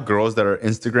lot of girls that are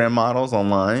Instagram models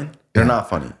online, they're not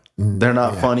funny. They're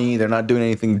not funny. They're not doing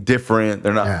anything different.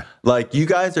 They're not like you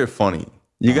guys are funny.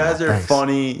 You guys are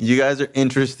funny. You guys are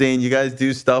interesting. You guys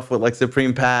do stuff with like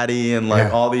Supreme Patty and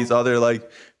like all these other like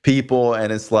people.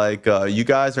 And it's like you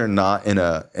guys are not in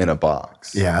a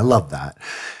box. Yeah, I love that.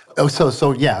 Oh,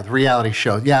 so yeah, the reality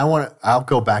show. Yeah, I'll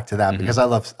go back to that because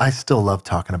I still love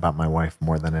talking about my wife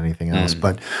more than anything else.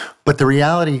 But the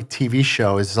reality TV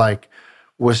show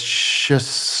was just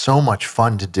so much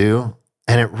fun to do.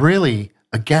 And it really,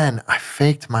 again, I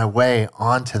faked my way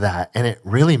onto that, and it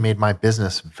really made my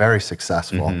business very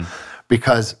successful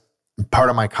because part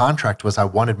of my contract was I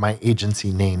wanted my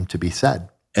agency name to be said.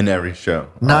 In every show.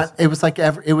 Not Awesome. it was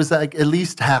like at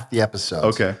least half the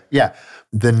episodes. Okay. Yeah.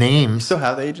 The names. Still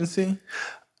have the agency?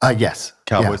 Yes.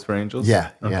 Cowboys for Angels? Yeah.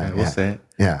 Okay, Yeah. we'll say it.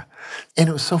 Yeah. And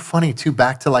it was so funny too,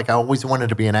 back to like I always wanted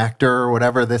to be an actor or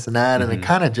whatever, this and that. And it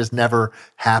kind of just never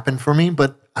happened for me.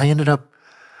 But I ended up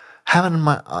having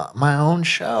my own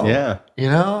show. Yeah. You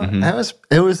know?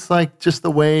 It was like just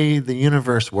the way the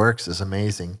universe works is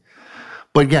amazing.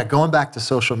 But yeah, going back to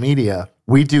social media,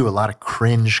 we do a lot of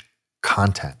cringe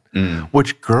content,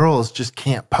 which girls just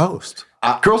can't post.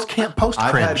 Girls can't post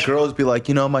cringe. I've had girls be like,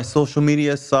 my social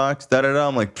media sucks, da-da-da.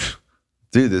 I'm like,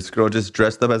 dude, this girl just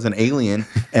dressed up as an alien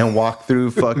and walked through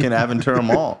fucking Aventura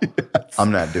Mall. Yes.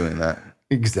 I'm not doing that.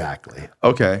 Exactly.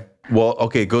 Okay. Well,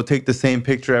 go take the same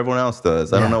picture everyone else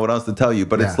does. I don't know what else to tell you,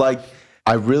 but it's like,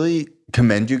 I really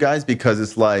commend you guys because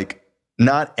it's like,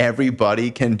 not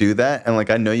everybody can do that. And like,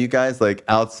 I know you guys like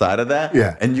outside of that.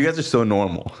 Yeah. And you guys are so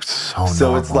normal.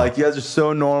 So it's like, you guys are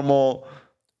so normal.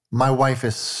 My wife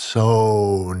is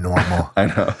so normal. I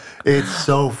know. It's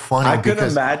so funny. I could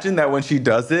imagine that when she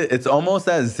does it, it's almost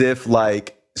as if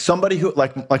like somebody who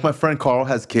like my friend Carl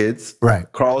has kids. Right.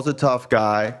 Carl's a tough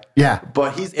guy. Yeah.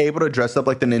 But he's able to dress up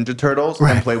like the Ninja Turtles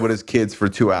and play with his kids for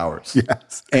 2 hours.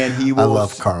 Yes. And he will. I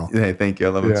love Carl. Hey, thank you. I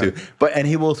love him too. And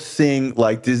he will sing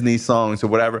like Disney songs or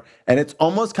whatever. And it's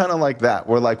almost kind of like that,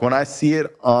 where like when I see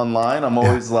it online, I'm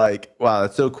always like, wow,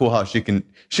 that's so cool how she can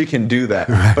do that.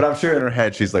 Right. But I'm sure in her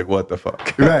head she's like, what the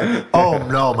fuck? Right. Oh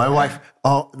no, my wife.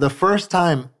 Oh, the first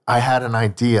time I had an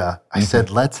idea, I said,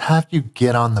 let's have you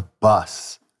get on the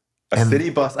bus. A city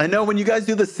bus. I know when you guys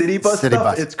do the city bus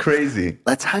stuff, it's crazy.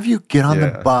 Let's have you get on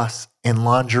the bus in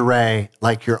lingerie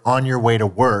like you're on your way to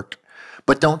work,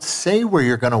 but don't say where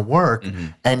you're going to work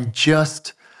and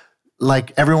just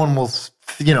like everyone will,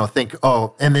 think,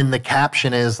 oh, and then the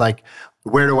caption is like,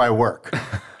 where do I work?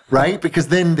 Right? Because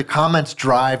then the comments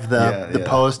drive the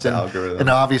post and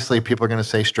obviously people are going to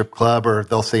say strip club or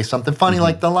they'll say something funny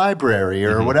like the library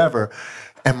or whatever.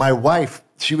 And my wife,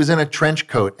 she was in a trench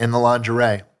coat in the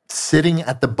lingerie, sitting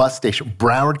at the bus station,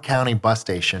 Broward County bus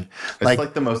station. It's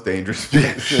like the most dangerous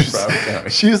place in Broward County.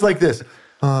 She was like this,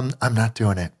 I'm not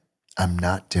doing it. I'm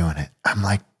not doing it. I'm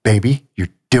like, baby, you're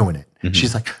doing it.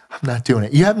 She's like, I'm not doing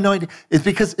it. You have no idea. It's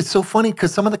because it's so funny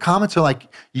because some of the comments are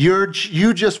like,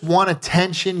 you just want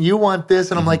attention. You want this.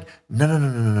 And I'm like,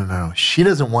 no. She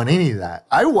doesn't want any of that.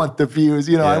 I want the views.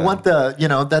 I want the,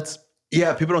 that's.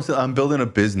 Yeah, people don't say I'm building a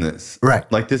business. Right.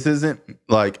 Like this isn't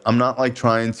like I'm not like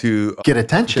trying to get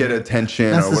attention or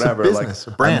whatever. A business,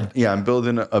 like a brand. I'm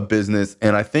building a business,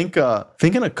 and I think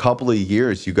in a couple of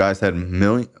years you guys had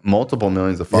multiple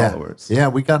millions of followers. Yeah,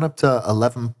 we got up to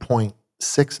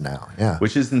 11.6 now. Yeah,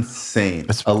 which is insane.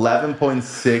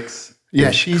 11.6.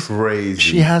 Yeah, she's crazy.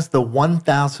 She has the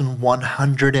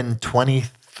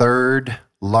 1,123rd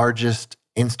largest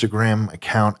Instagram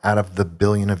account out of the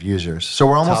billion of users. So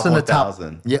we're almost in the top.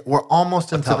 Yeah, we're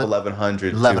almost into top the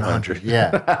 1,100. 1,100.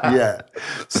 Yeah.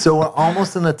 So we're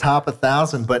almost in the top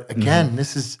 1,000. But again,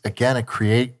 this is a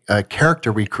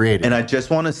character we created. And I just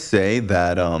want to say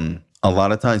that a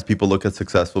lot of times people look at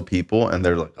successful people and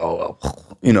they're like, oh,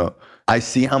 well, I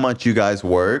see how much you guys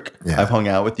work. Yeah. I've hung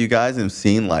out with you guys and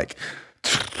seen like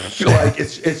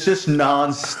it's just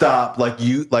nonstop.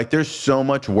 Like there's so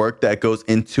much work that goes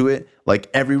into it.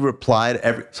 Like every reply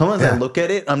to sometimes I look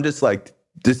at it, I'm just like,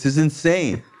 this is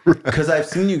insane. Because I've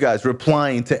seen you guys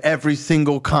replying to every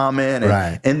single comment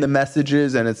and the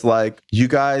messages, and it's like you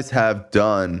guys have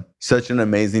done such an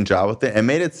amazing job with it and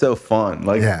made it so fun.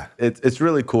 Like it's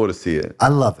really cool to see it. I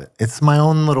love it. It's my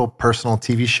own little personal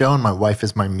TV show, and my wife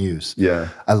is my muse. Yeah.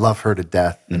 I love her to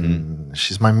death. And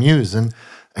she's my muse. And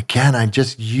again, I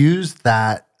just use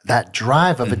that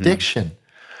drive of addiction.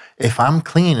 If I'm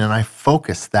clean and I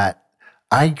focus that,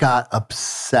 I got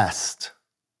obsessed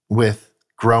with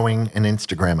growing an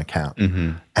Instagram account.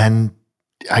 And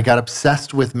I got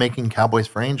obsessed with making Cowboys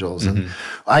for Angels. And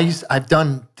I've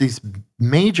done these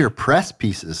major press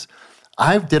pieces.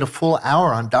 I did a full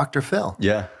hour on Dr. Phil.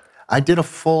 Yeah. I did a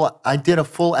full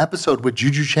episode with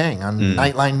Juju Chang on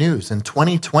Nightline News in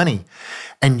 2020.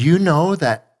 And you know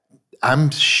that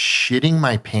I'm shitting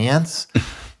my pants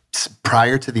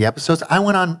prior to the episodes. I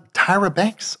went on Tyra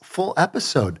Banks' full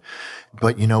episode.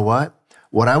 But you know what?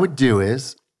 What I would do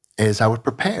is I would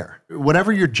prepare.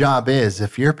 Whatever your job is,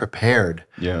 if you're prepared,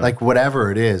 like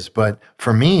whatever it is. But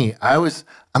for me,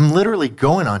 I'm literally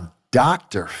going on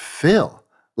Dr. Phil.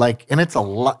 Like, and it's a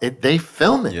lot. They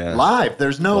film it live.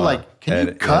 There's no like can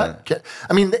you cut?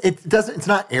 I mean, it's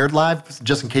not aired live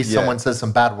just in case someone says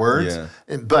some bad words,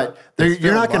 but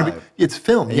you're not going to be, it's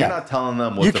filmed. You're not telling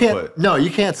them what to put. No, you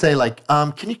can't say like,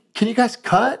 can you guys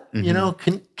cut? You know,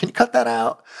 can you cut that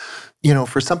out? You know,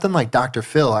 for something like Dr.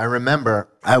 Phil, I remember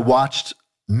I watched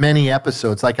many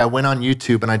episodes. Like I went on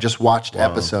YouTube and I just watched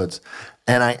episodes.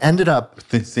 And I ended up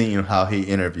seeing how he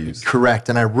interviews. Correct.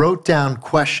 And I wrote down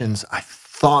questions I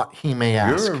thought he may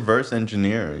ask. You're a reverse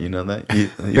engineer. You know that? You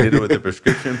did it with the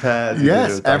prescription pads.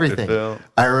 Yes, everything. Phil.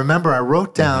 I remember I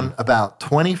wrote down about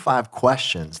 25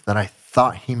 questions that I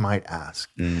thought he might ask.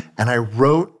 And I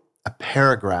wrote a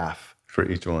paragraph for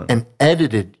each one and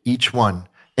edited each one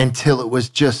until it was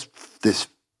just this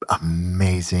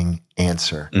amazing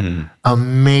answer.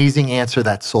 Amazing answer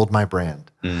that sold my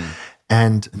brand.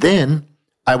 And then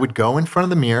I would go in front of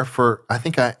the mirror for,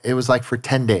 it was like for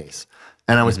 10 days.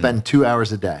 And I would spend 2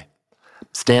 hours a day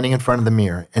standing in front of the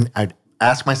mirror. And I'd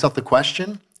ask myself the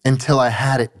question until I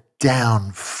had it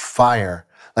down fire.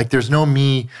 Like there's no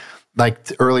me,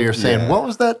 like earlier saying, what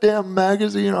was that damn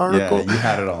magazine article? Yeah, you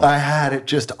had it all. I had it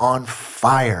just on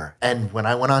fire. And when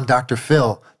I went on Dr.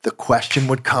 Phil, the question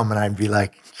would come and I'd be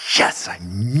like, yes, I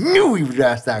knew he would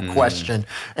ask that question,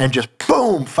 and just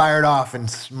boom, fired off and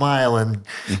smile and,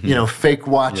 you know, fake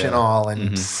watch and all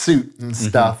and suit and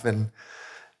stuff. And,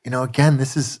 you know, again,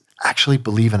 this is actually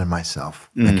believing in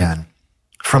myself again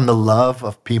from the love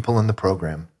of people in the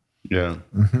program. Yeah.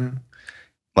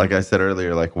 Like I said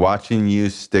earlier, like watching you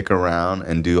stick around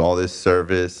and do all this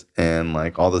service and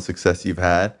like all the success you've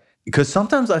had. Because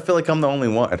sometimes I feel like I'm the only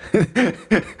one.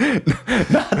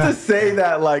 Not to say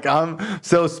that like I'm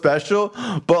so special,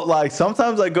 but like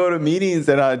sometimes I go to meetings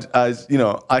and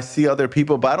I see other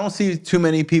people, but I don't see too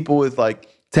many people with like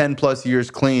 10 plus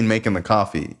years clean making the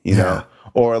coffee, you know,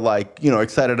 or like, you know,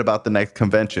 excited about the next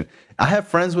convention. I have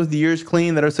friends with years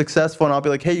clean that are successful, and I'll be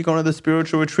like, hey, you going to the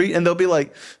spiritual retreat? And they'll be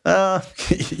like,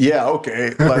 yeah,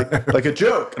 okay. Like a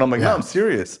joke. And I'm like, no, I'm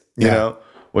serious, you know?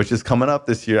 Which is coming up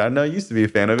this year. I know you used to be a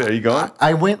fan of it. Are you going?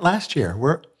 I went last year.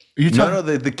 No,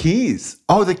 the Keys.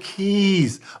 Oh, the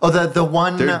Keys. Oh, the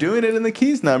one. They're doing it in the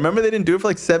Keys now. Remember they didn't do it for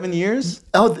like 7 years?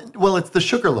 Oh, well, it's the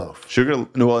Sugarloaf.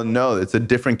 Well, no, it's a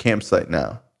different campsite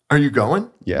now. Are you going?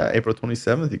 Yeah, April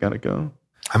 27th. You got to go.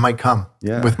 I might come.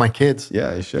 Yeah. With my kids.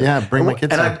 Yeah, you should. Yeah, bring my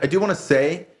kids. And I do want to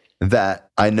say that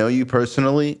I know you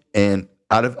personally, and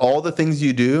out of all the things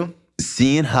you do,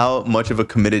 seeing how much of a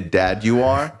committed dad you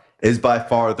are is by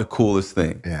far the coolest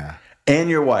thing. Yeah. And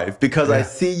your wife, because I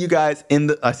see you guys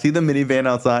I see the minivan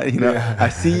outside, you know, I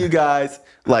see you guys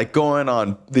like going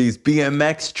on these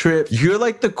BMX trips. You're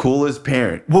like the coolest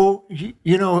parent. Well,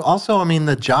 you know, also, I mean,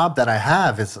 the job that I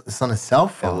have is on a cell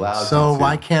phone. So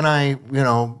why can't I, you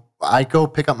know, I go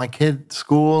pick up my kid at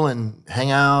school and hang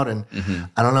out and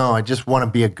I don't know. I just want to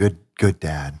be a good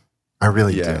dad. I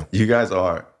really do. You guys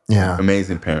are. Yeah.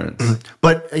 Amazing parents.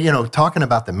 But, you know, talking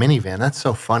about the minivan, that's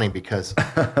so funny because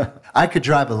I could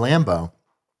drive a Lambo.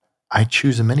 I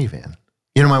choose a minivan.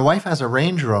 You know, my wife has a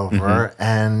Range Rover,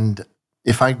 and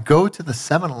if I go to the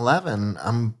 7-Eleven,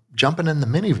 I'm jumping in the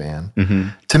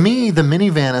minivan. To me, the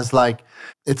minivan is like,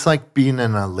 it's like being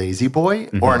in a lazy boy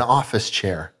or an office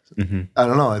chair. I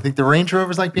don't know. I think the Range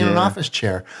Rover is like being in an office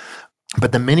chair.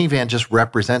 But the minivan just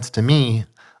represents to me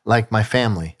like my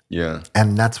family. Yeah.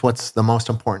 And that's what's the most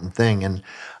important thing. And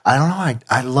I don't know,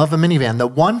 I love a minivan.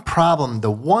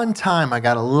 The one time I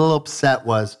got a little upset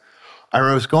was I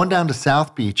was going down to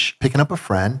South Beach picking up a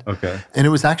friend. Okay. And it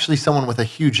was actually someone with a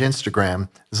huge Instagram.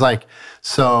 It's like,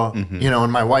 so, you know,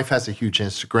 and my wife has a huge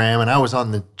Instagram, and I was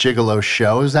on the Gigolo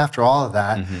show. It was after all of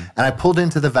that. And I pulled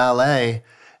into the valet,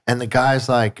 and the guy's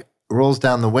like, rolls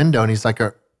down the window, and he's like,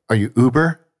 are you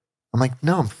Uber? I'm like,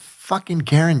 no, I'm fucking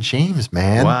Garren James,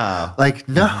 man. Wow. Like,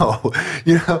 no.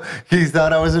 You know, he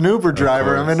thought I was an Uber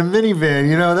driver. I'm in a minivan.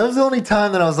 You know, that was the only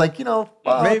time that I was like, you know,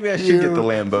 maybe I should get the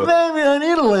Lambo. Maybe I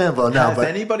need a Lambo. No, has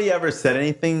anybody ever said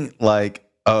anything like,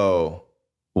 oh,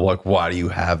 like, why do you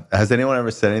have, has anyone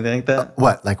ever said anything like that?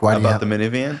 What? Like, why do you have? About the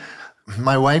minivan?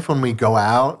 My wife, when we go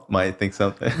out, might think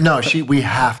something. No, we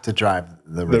have to drive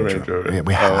the Range Rover. Yeah,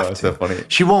 we have to. That's so funny.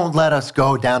 She won't let us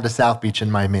go down to South Beach in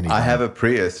my minivan. I have a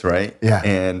Prius, right? Yeah.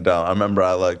 And I remember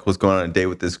I was going on a date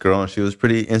with this girl, and she was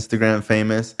pretty Instagram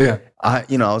famous. Yeah. I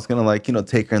was gonna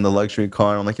take her in the luxury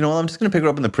car, and I'm like, you know what? I'm just gonna pick her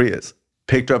up in the Prius.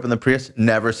 Picked her up in the Prius.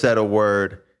 Never said a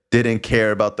word. Didn't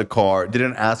care about the car.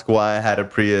 Didn't ask why I had a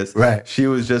Prius. Right. She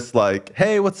was just like,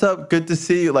 hey, what's up? Good to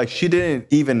see you. Like, she didn't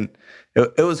even.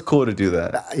 It was cool to do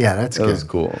that. Yeah, that's good. It was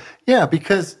cool. Yeah,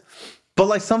 because... But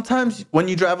like sometimes when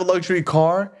you drive a luxury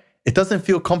car, it doesn't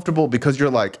feel comfortable because you're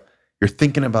like you're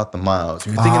thinking about the miles.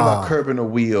 You're thinking about curbing a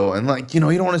wheel. And like, you know,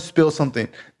 you don't want to spill something.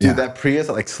 Dude, that Prius,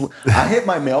 I hit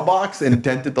my mailbox and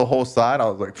dented the whole side. I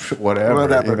was like, whatever.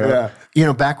 You know? Yeah. You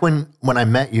know, back when I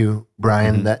met you,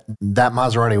 Brian, that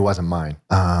Maserati wasn't mine.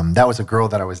 That was a girl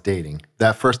that I was dating.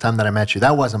 That first time that I met you,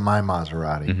 that wasn't my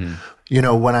Maserati. You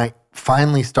know, when I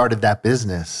finally started that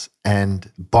business and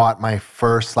bought my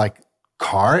first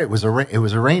car, it was a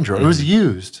Range Rover. It was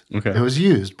used. Okay. It was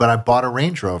used, but I bought a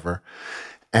Range Rover.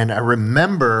 And I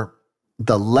remember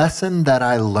the lesson that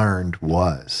I learned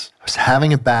was I was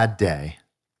having a bad day.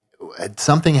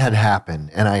 Something had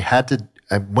happened, and I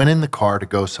went in the car to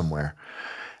go somewhere,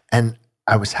 and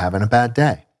I was having a bad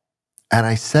day. And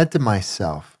I said to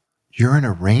myself, you're in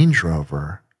a Range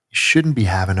Rover. You shouldn't be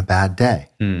having a bad day.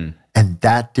 And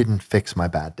that didn't fix my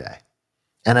bad day.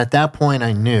 And at that point,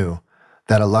 I knew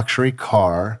that a luxury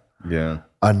car,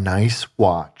 a nice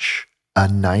watch, a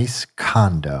nice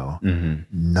condo,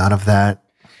 none of that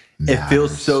matters. It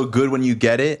feels so good when you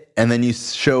get it, and then you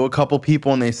show a couple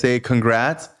people and they say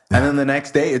congrats, and then the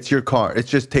next day it's your car. It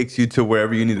just takes you to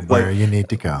wherever you need to you need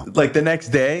to go. Like the next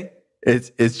day,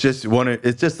 it's just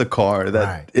a car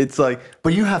that it's like.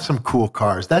 But you have some cool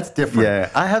cars. That's different. Yeah,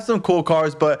 I have some cool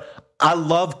cars, but I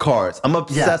love cars. I'm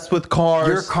obsessed with cars.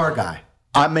 You're a car guy.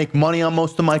 I make money on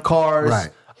most of my cars.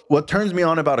 Right. What turns me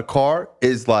on about a car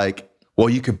is like, well,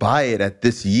 you could buy it at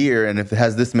this year, and if it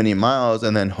has this many miles,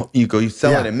 and then you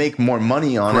sell it and make more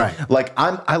money on it. Like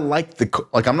I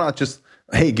like I'm not just,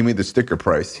 hey, give me the sticker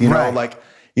price. You know, like,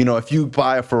 you know, if you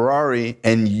buy a Ferrari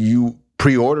and you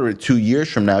pre-order it 2 years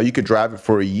from now, you could drive it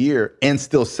for a year and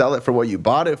still sell it for what you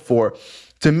bought it for.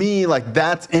 To me, like,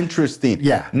 that's interesting.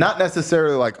 Yeah. Not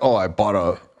necessarily like, oh, I bought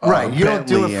a you don't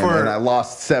do it for, and I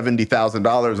lost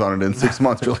 $70,000 on it in 6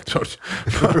 months. You're like,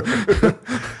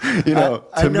 you know,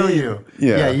 I know you.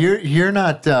 Yeah, you're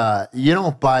not. You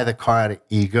don't buy the car out of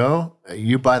ego.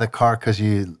 You buy the car because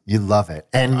you love it,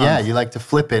 and you like to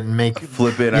flip it and make I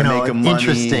make a money.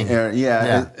 Interesting.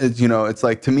 You know, it's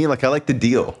like, to me, like, I like the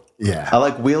deal. Yeah, I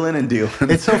like wheeling and dealing.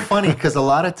 It's so funny because a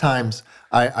lot of times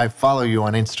I follow you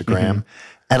on Instagram,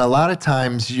 and a lot of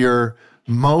times you're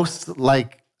most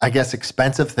I guess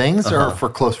expensive things are for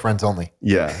close friends only.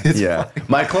 Yeah, Which I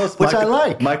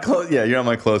like. You're on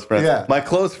my close friends. Yeah. My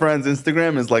close friends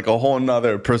Instagram is like a whole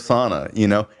nother persona, you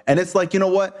know? And it's like, you know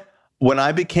what? When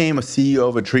I became a CEO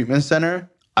of a treatment center,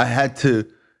 I had to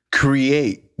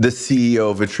create the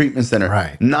CEO of a treatment center.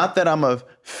 Right. Not that I'm a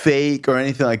fake or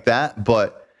anything like that,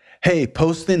 but hey,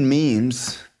 posting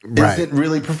memes isn't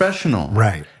really professional.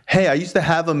 Right. Hey, I used to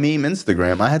have a meme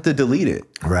Instagram. I had to delete it.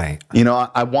 Right. You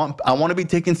know, I want to be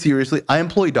taken seriously. I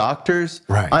employ doctors.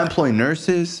 Right. I employ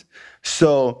nurses.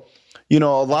 So, you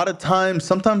know, a lot of times,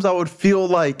 sometimes I would feel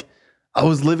like I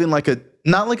was living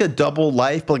not like a double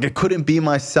life, but like I couldn't be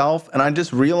myself. And I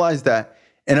just realized that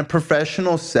in a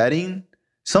professional setting,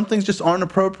 some things just aren't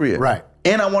appropriate. Right.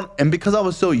 And because I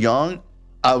was so young,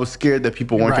 I was scared that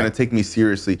people weren't going to take me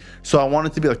seriously. So I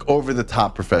wanted to be like over the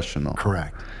top professional.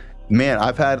 Correct. Man,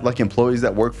 I've had like employees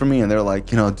that work for me and they're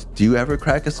like, you know, do you ever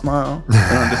crack a smile?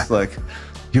 And I'm just like,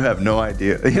 you have no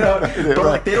idea, you know? But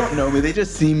like, they don't know me. They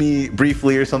just see me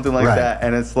briefly or something like that.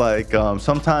 And it's like,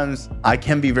 sometimes I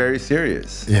can be very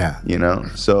serious. Yeah. You know?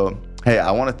 So, hey, I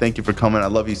want to thank you for coming. I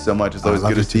love you so much. It's always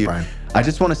good to see you. Brian. I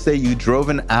just want to say you drove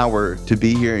an hour to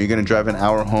be here. You're going to drive an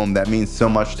hour home. That means so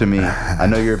much to me. I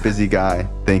know you're a busy guy.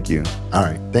 Thank you. All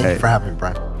right. Thank you for having me,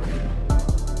 Brian.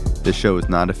 This show is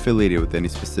not affiliated with any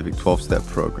specific 12-step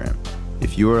program.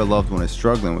 If you or a loved one is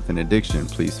struggling with an addiction,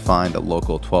 please find a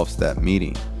local 12-step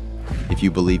meeting. If you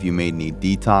believe you may need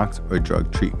detox or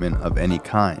drug treatment of any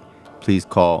kind, please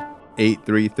call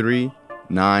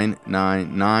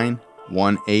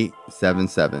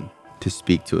 833-999-1877 to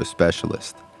speak to a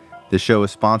specialist. This show is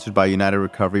sponsored by United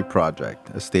Recovery Project,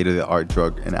 a state-of-the-art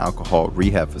drug and alcohol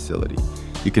rehab facility.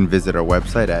 You can visit our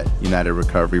website at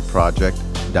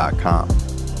unitedrecoveryproject.com.